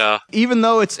itself. Yeah. Even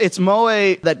though it's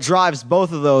moe that drives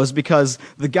both of those, because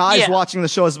the guys watching the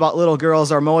shows about little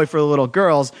girls are moe for the little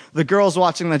girls. The girls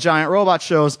watching the giant robot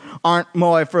shows aren't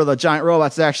moe for the giant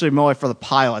robots. They're actually moe for the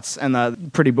pilots and the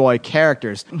pretty boy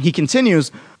characters. He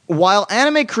continues, while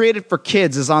anime created for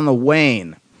kids is on the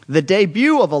wane, the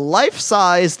debut of a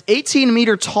life-sized,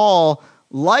 18-meter-tall,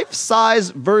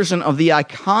 life-size version of the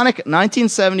iconic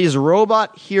 1970s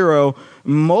robot hero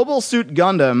Mobile Suit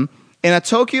Gundam in a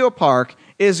Tokyo park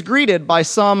is greeted by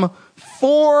some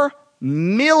 4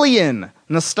 million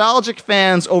nostalgic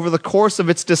fans over the course of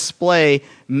its display.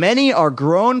 Many are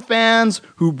grown fans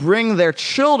who bring their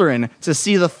children to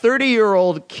see the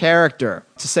 30-year-old character,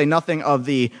 to say nothing of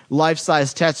the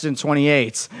life-size Tetsuin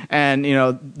 28s and,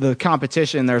 the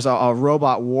competition. There's a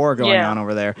robot war going on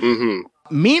over there.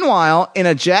 Meanwhile, in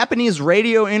a Japanese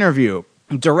radio interview,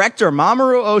 director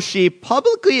Mamoru Oshii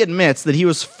publicly admits that he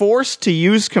was forced to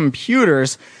use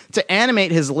computers to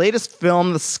animate his latest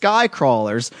film, The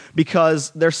Skycrawlers,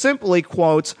 because there simply,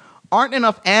 quote, aren't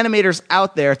enough animators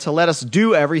out there to let us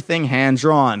do everything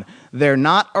hand-drawn. They're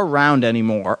not around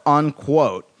anymore,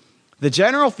 unquote. The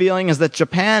general feeling is that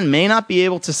Japan may not be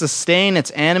able to sustain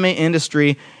its anime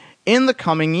industry in the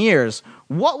coming years.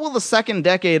 What will the second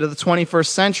decade of the 21st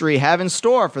century have in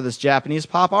store for this Japanese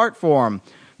pop art form?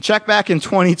 Check back in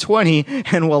 2020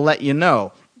 and we'll let you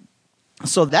know.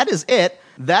 So that is it.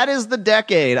 that is the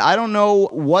decade. I don't know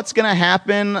what's going to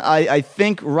happen. I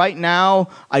think right now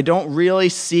I don't really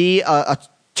see a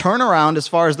turnaround as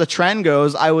far as the trend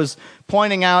goes. I was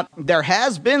pointing out there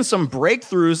has been some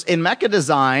breakthroughs in mecha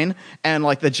design and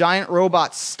like the giant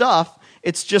robot stuff.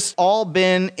 It's just all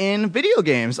been in video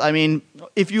games. I mean,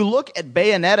 if you look at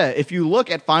Bayonetta, if you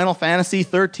look at Final Fantasy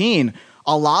 13,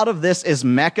 a lot of this is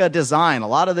mecha design. A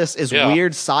lot of this is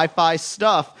weird sci-fi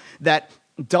stuff that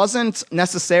doesn't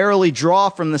necessarily draw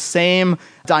from the same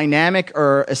dynamic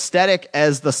or aesthetic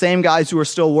as the same guys who are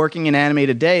still working in anime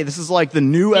today. This is like the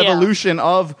new evolution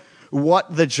of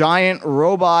what the giant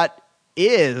robot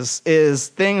is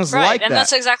things right, like that. And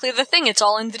that's exactly the thing. It's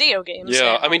all in video games.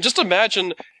 Yeah, now. I mean, just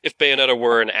imagine if Bayonetta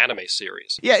were an anime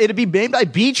series. Yeah, it'd be made by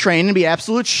B-Train and be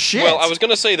absolute shit. Well, I was going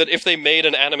to say that if they made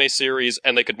an anime series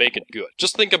and they could make it good.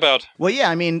 Just think about... Well, yeah,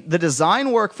 I mean, the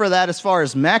design work for that as far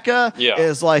as mecha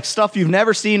is like stuff you've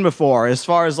never seen before. As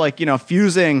far as like,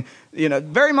 fusing...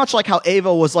 very much like how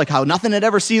Ava was like how nothing had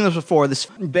ever seen this before. This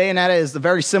Bayonetta is the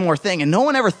very similar thing, and no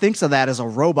one ever thinks of that as a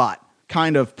robot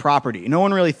kind of property. No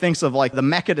one really thinks of like the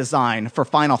mecha design for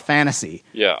Final Fantasy.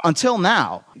 Yeah. Until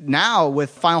now. Now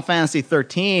with Final Fantasy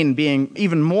 13 being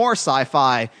even more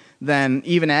sci-fi than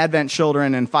even Advent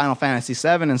Children and Final Fantasy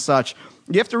 7 and such,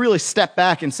 you have to really step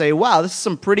back and say, wow, this is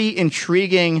some pretty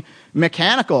intriguing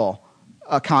mechanical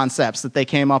concepts that they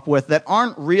came up with that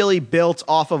aren't really built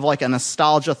off of like a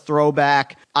nostalgia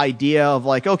throwback idea of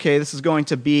like, okay, this is going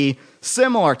to be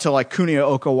similar to like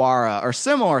Kunio Okawara or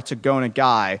similar to Go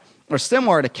Nagai or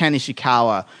similar to Ken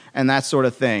Ishikawa and that sort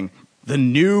of thing. The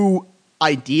new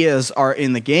ideas are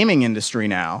in the gaming industry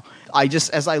now.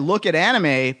 As I look at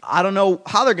anime, I don't know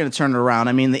how they're going to turn it around.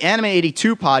 I mean, the Anime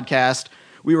 82 podcast,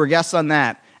 we were guests on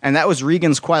that. And that was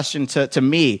Regan's question to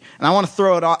me. And I want to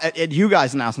throw it at you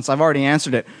guys now since I've already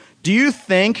answered it. Do you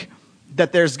think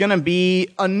that there's going to be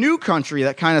a new country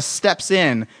that kind of steps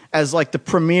in as like the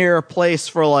premier place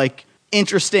for like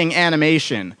interesting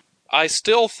animation? I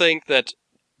still think that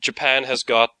Japan has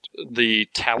got the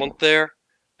talent there.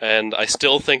 And I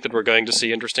still think that we're going to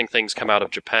see interesting things come out of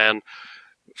Japan.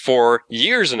 For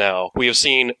years now, we have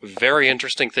seen very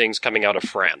interesting things coming out of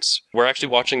France. We're actually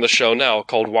watching the show now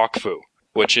called Wakfu,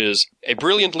 which is a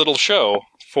brilliant little show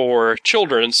for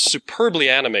children, superbly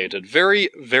animated, very,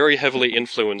 very heavily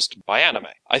influenced by anime.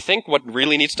 I think what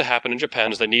really needs to happen in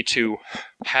Japan is they need to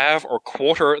have or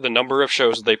quarter the number of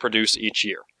shows that they produce each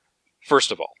year,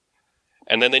 first of all.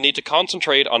 And then they need to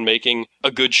concentrate on making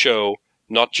a good show,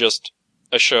 not just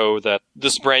a show that,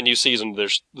 this brand new season,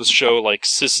 there's this show like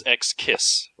Sis X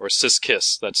Kiss, or Sis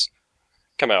Kiss, that's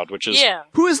come out, which is... Yeah.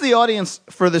 Who is the audience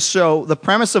for this show, the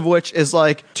premise of which is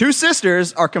like two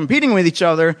sisters are competing with each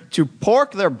other to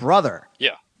pork their brother?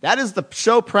 Yeah. That is the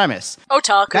show premise.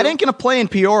 Otaku. That ain't gonna play in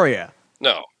Peoria.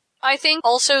 No. I think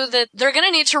also that they're going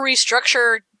to need to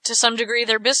restructure to some degree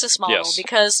their business model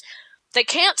because they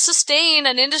can't sustain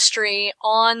an industry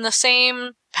on the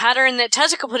same pattern that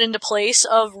Tezuka put into place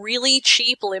of really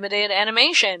cheap, limited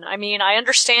animation. I mean, I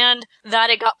understand that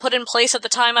it got put in place at the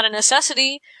time out of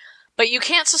necessity, but you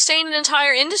can't sustain an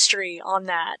entire industry on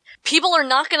that. People are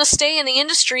not going to stay in the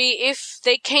industry if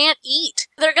they can't eat.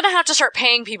 They're going to have to start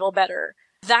paying people better.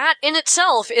 That in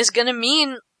itself is going to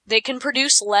mean they can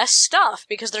produce less stuff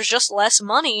because there's just less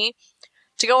money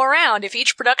to go around. If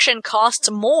each production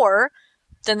costs more,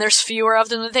 then there's fewer of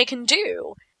them that they can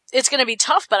do. It's going to be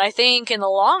tough, but I think in the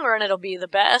long run it'll be the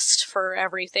best for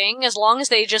everything, as long as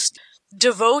they just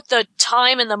devote the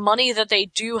time and the money that they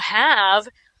do have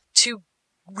to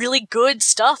really good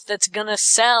stuff that's going to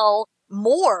sell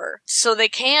more. So they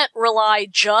can't rely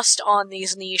just on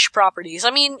these niche properties.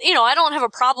 I mean, I don't have a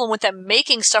problem with them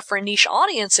making stuff for niche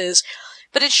audiences,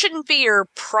 but it shouldn't be your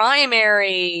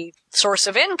primary source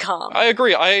of income. I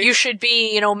agree. You should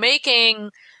be, making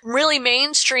really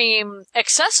mainstream,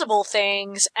 accessible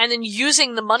things, and then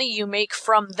using the money you make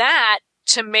from that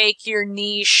to make your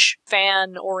niche,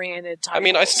 fan-oriented titles. I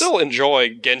mean, I still enjoy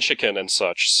Genshiken and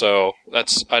such, so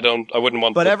I wouldn't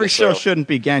want... But every show shouldn't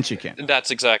be Genshiken.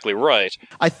 That's exactly right.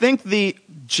 I think the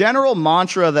general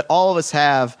mantra that all of us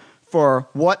have for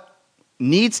what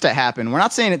needs to happen, we're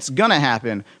not saying it's gonna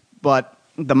happen, but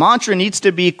the mantra needs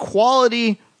to be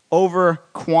quality over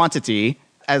quantity,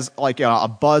 as like a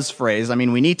buzz phrase. I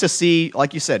mean, we need to see,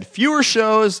 like you said, fewer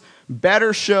shows,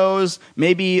 better shows,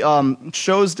 maybe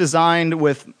shows designed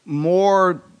with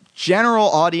more general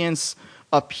audience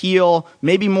appeal,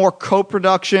 maybe more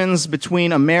co-productions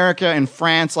between America and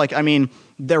France. Like, I mean,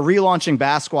 they're relaunching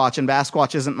Basquatch, and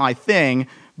Basquatch isn't my thing,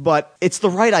 but it's the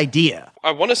right idea.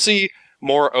 I want to see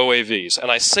more OAVs,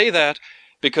 and I say that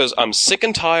because I'm sick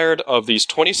and tired of these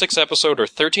 26-episode or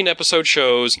 13-episode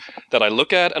shows that I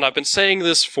look at, and I've been saying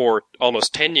this for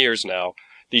almost 10 years now.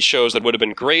 These shows that would have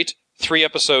been great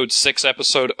 3-episode,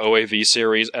 6-episode OAV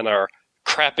series and are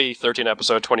crappy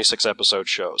 13-episode, 26-episode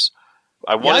shows.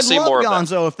 I want to see more of that. I'd love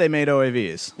Gonzo if they made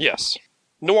OAVs. Yes.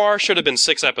 Noir should have been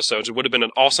 6 episodes. It would have been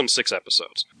an awesome 6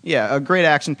 episodes. Yeah, a great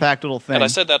action-packed little thing. And I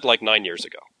said that like 9 years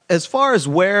ago. As far as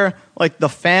where like the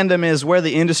fandom is, where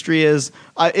the industry is,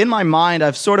 in my mind,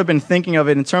 I've sort of been thinking of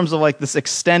it in terms of like this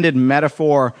extended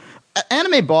metaphor.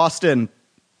 Anime Boston,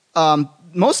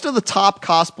 most of the top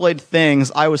cosplayed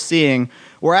things I was seeing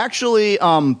were actually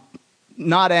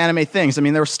not anime things. I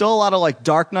mean, there was still a lot of like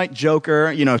Dark Knight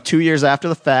Joker, 2 years after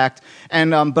the fact.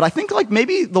 And but I think like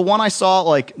maybe the one I saw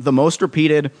like the most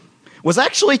repeated was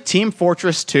actually Team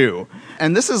Fortress 2.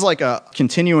 And this is like a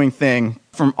continuing thing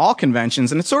from all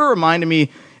conventions. And it sort of reminded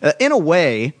me, in a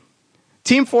way,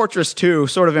 Team Fortress 2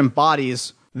 sort of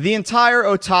embodies the entire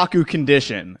otaku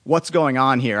condition. What's going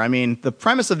on here? I mean, the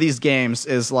premise of these games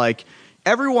is like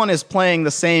everyone is playing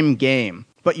the same game,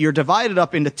 but you're divided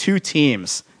up into 2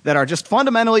 teams that are just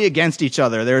fundamentally against each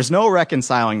other. There's no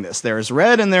reconciling this. There's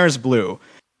red and there's blue.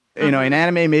 In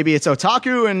anime, maybe it's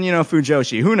otaku and,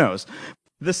 fujoshi. Who knows?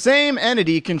 The same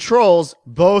entity controls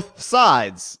both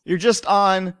sides. You're just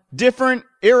on different,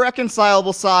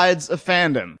 irreconcilable sides of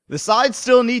fandom. The sides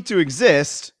still need to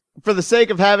exist for the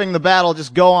sake of having the battle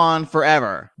just go on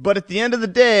forever. But at the end of the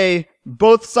day,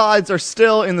 both sides are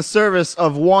still in the service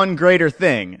of one greater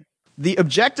thing. The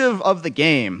objective of the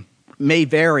game may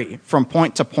vary from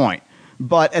point to point,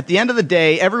 but at the end of the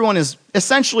day, everyone is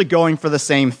essentially going for the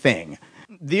same thing.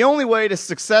 The only way to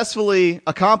successfully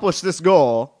accomplish this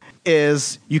goal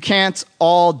is you can't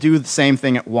all do the same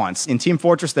thing at once. In Team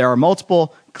Fortress, there are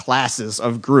multiple classes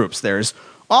of groups. There's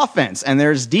offense, and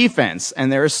there's defense,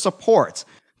 and there's support,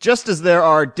 just as there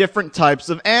are different types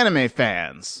of anime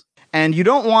fans. And you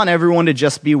don't want everyone to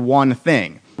just be one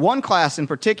thing. One class in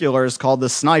particular is called the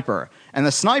Sniper. And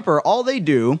the Sniper, all they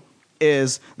do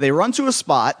is they run to a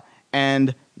spot,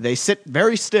 and they sit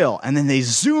very still, and then they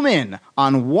zoom in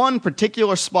on one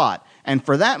particular spot. And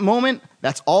for that moment,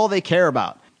 that's all they care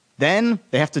about. Then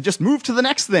they have to just move to the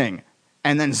next thing,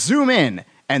 and then zoom in,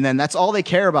 and then that's all they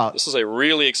care about. This is a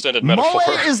really extended metaphor.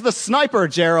 Moe is the sniper,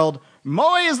 Gerald.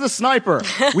 Moe is the sniper.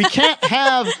 We can't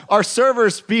have our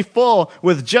servers be full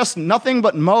with just nothing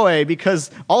but Moe because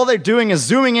all they're doing is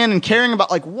zooming in and caring about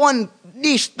like one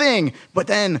niche thing, but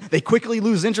then they quickly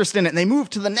lose interest in it and they move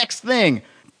to the next thing.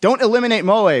 Don't eliminate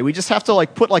Moe. We just have to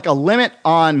like put like a limit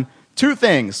on 2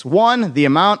 things. 1, the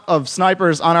amount of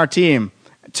snipers on our team.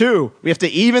 2, we have to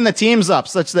even the teams up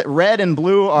such that red and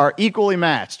blue are equally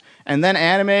matched. And then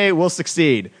anime will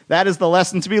succeed. That is the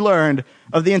lesson to be learned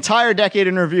of the entire decade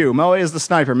in review. Moe is the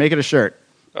sniper. Make it a shirt.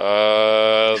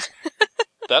 That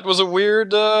was a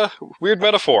weird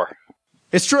metaphor.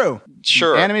 It's true.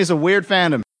 Sure. Anime is a weird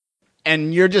fandom.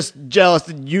 And you're just jealous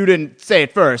that you didn't say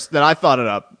it first, that I thought it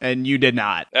up, and you did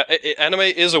not. Anime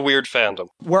is a weird fandom.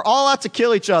 We're all out to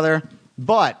kill each other,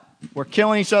 but we're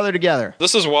killing each other together.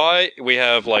 This is why we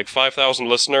have like 5,000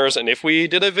 listeners, and if we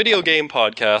did a video game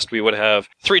podcast, we would have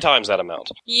 3 times that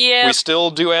amount. Yeah. We still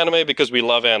do anime because we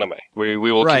love anime. We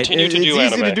will continue to do anime.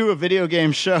 It's easy to do a video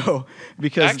game show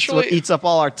because it's what eats up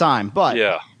all our time. But,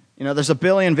 there's a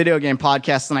billion video game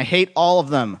podcasts, and I hate all of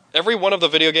them. Every one of the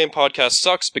video game podcasts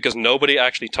sucks because nobody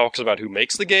actually talks about who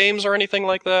makes the games or anything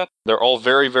like that. They're all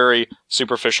very, very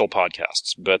superficial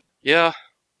podcasts. But, yeah.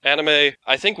 Anime,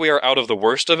 I think we are out of the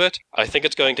worst of it. I think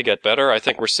it's going to get better. I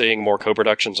think we're seeing more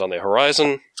co-productions on the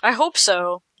horizon. I hope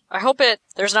so. I hope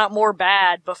there's not more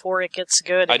bad before it gets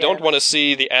good again. I don't want to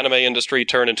see the anime industry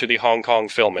turn into the Hong Kong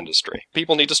film industry.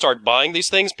 People need to start buying these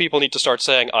things. People need to start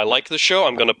saying, I like this show.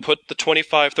 I'm going to put the $25,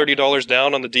 $30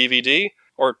 down on the DVD.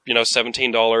 Or,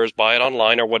 $17, buy it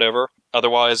online or whatever.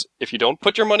 Otherwise, if you don't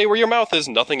put your money where your mouth is,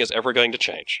 nothing is ever going to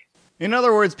change. In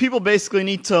other words, people basically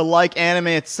need to like anime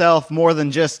itself more than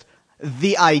just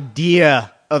the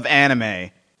idea of anime.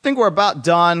 I think we're about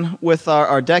done with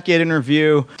our decade in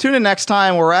review. Tune in next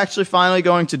time. We're actually finally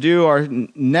going to do our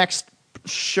next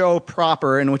show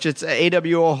proper, in which it's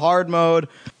AWO hard mode.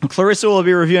 Clarissa will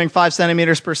be reviewing 5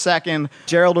 centimeters per second.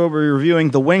 Gerald will be reviewing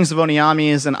The Wings of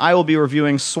Oniamis, and I will be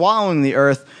reviewing Swallowing the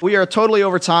Earth. We are totally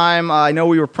over time. I know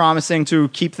we were promising to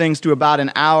keep things to about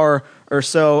an hour or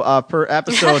so per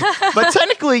episode. But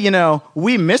technically,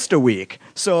 we missed a week.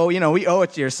 So, we owe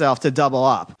it to yourself to double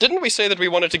up. Didn't we say that we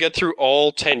wanted to get through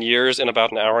all 10 years in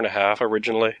about an hour and a half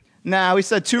originally? Nah, we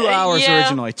said 2 hours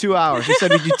originally. 2 hours. We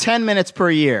said we'd do 10 minutes per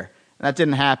year. That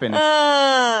didn't happen.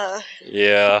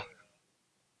 Yeah.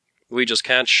 We just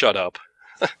can't shut up.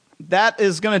 That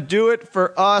is going to do it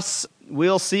for us.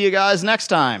 we'll see you guys next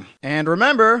time. And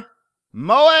remember,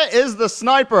 Moe is the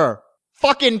sniper.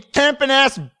 Fucking camping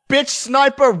ass bitch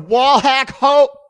sniper wall hack hoe.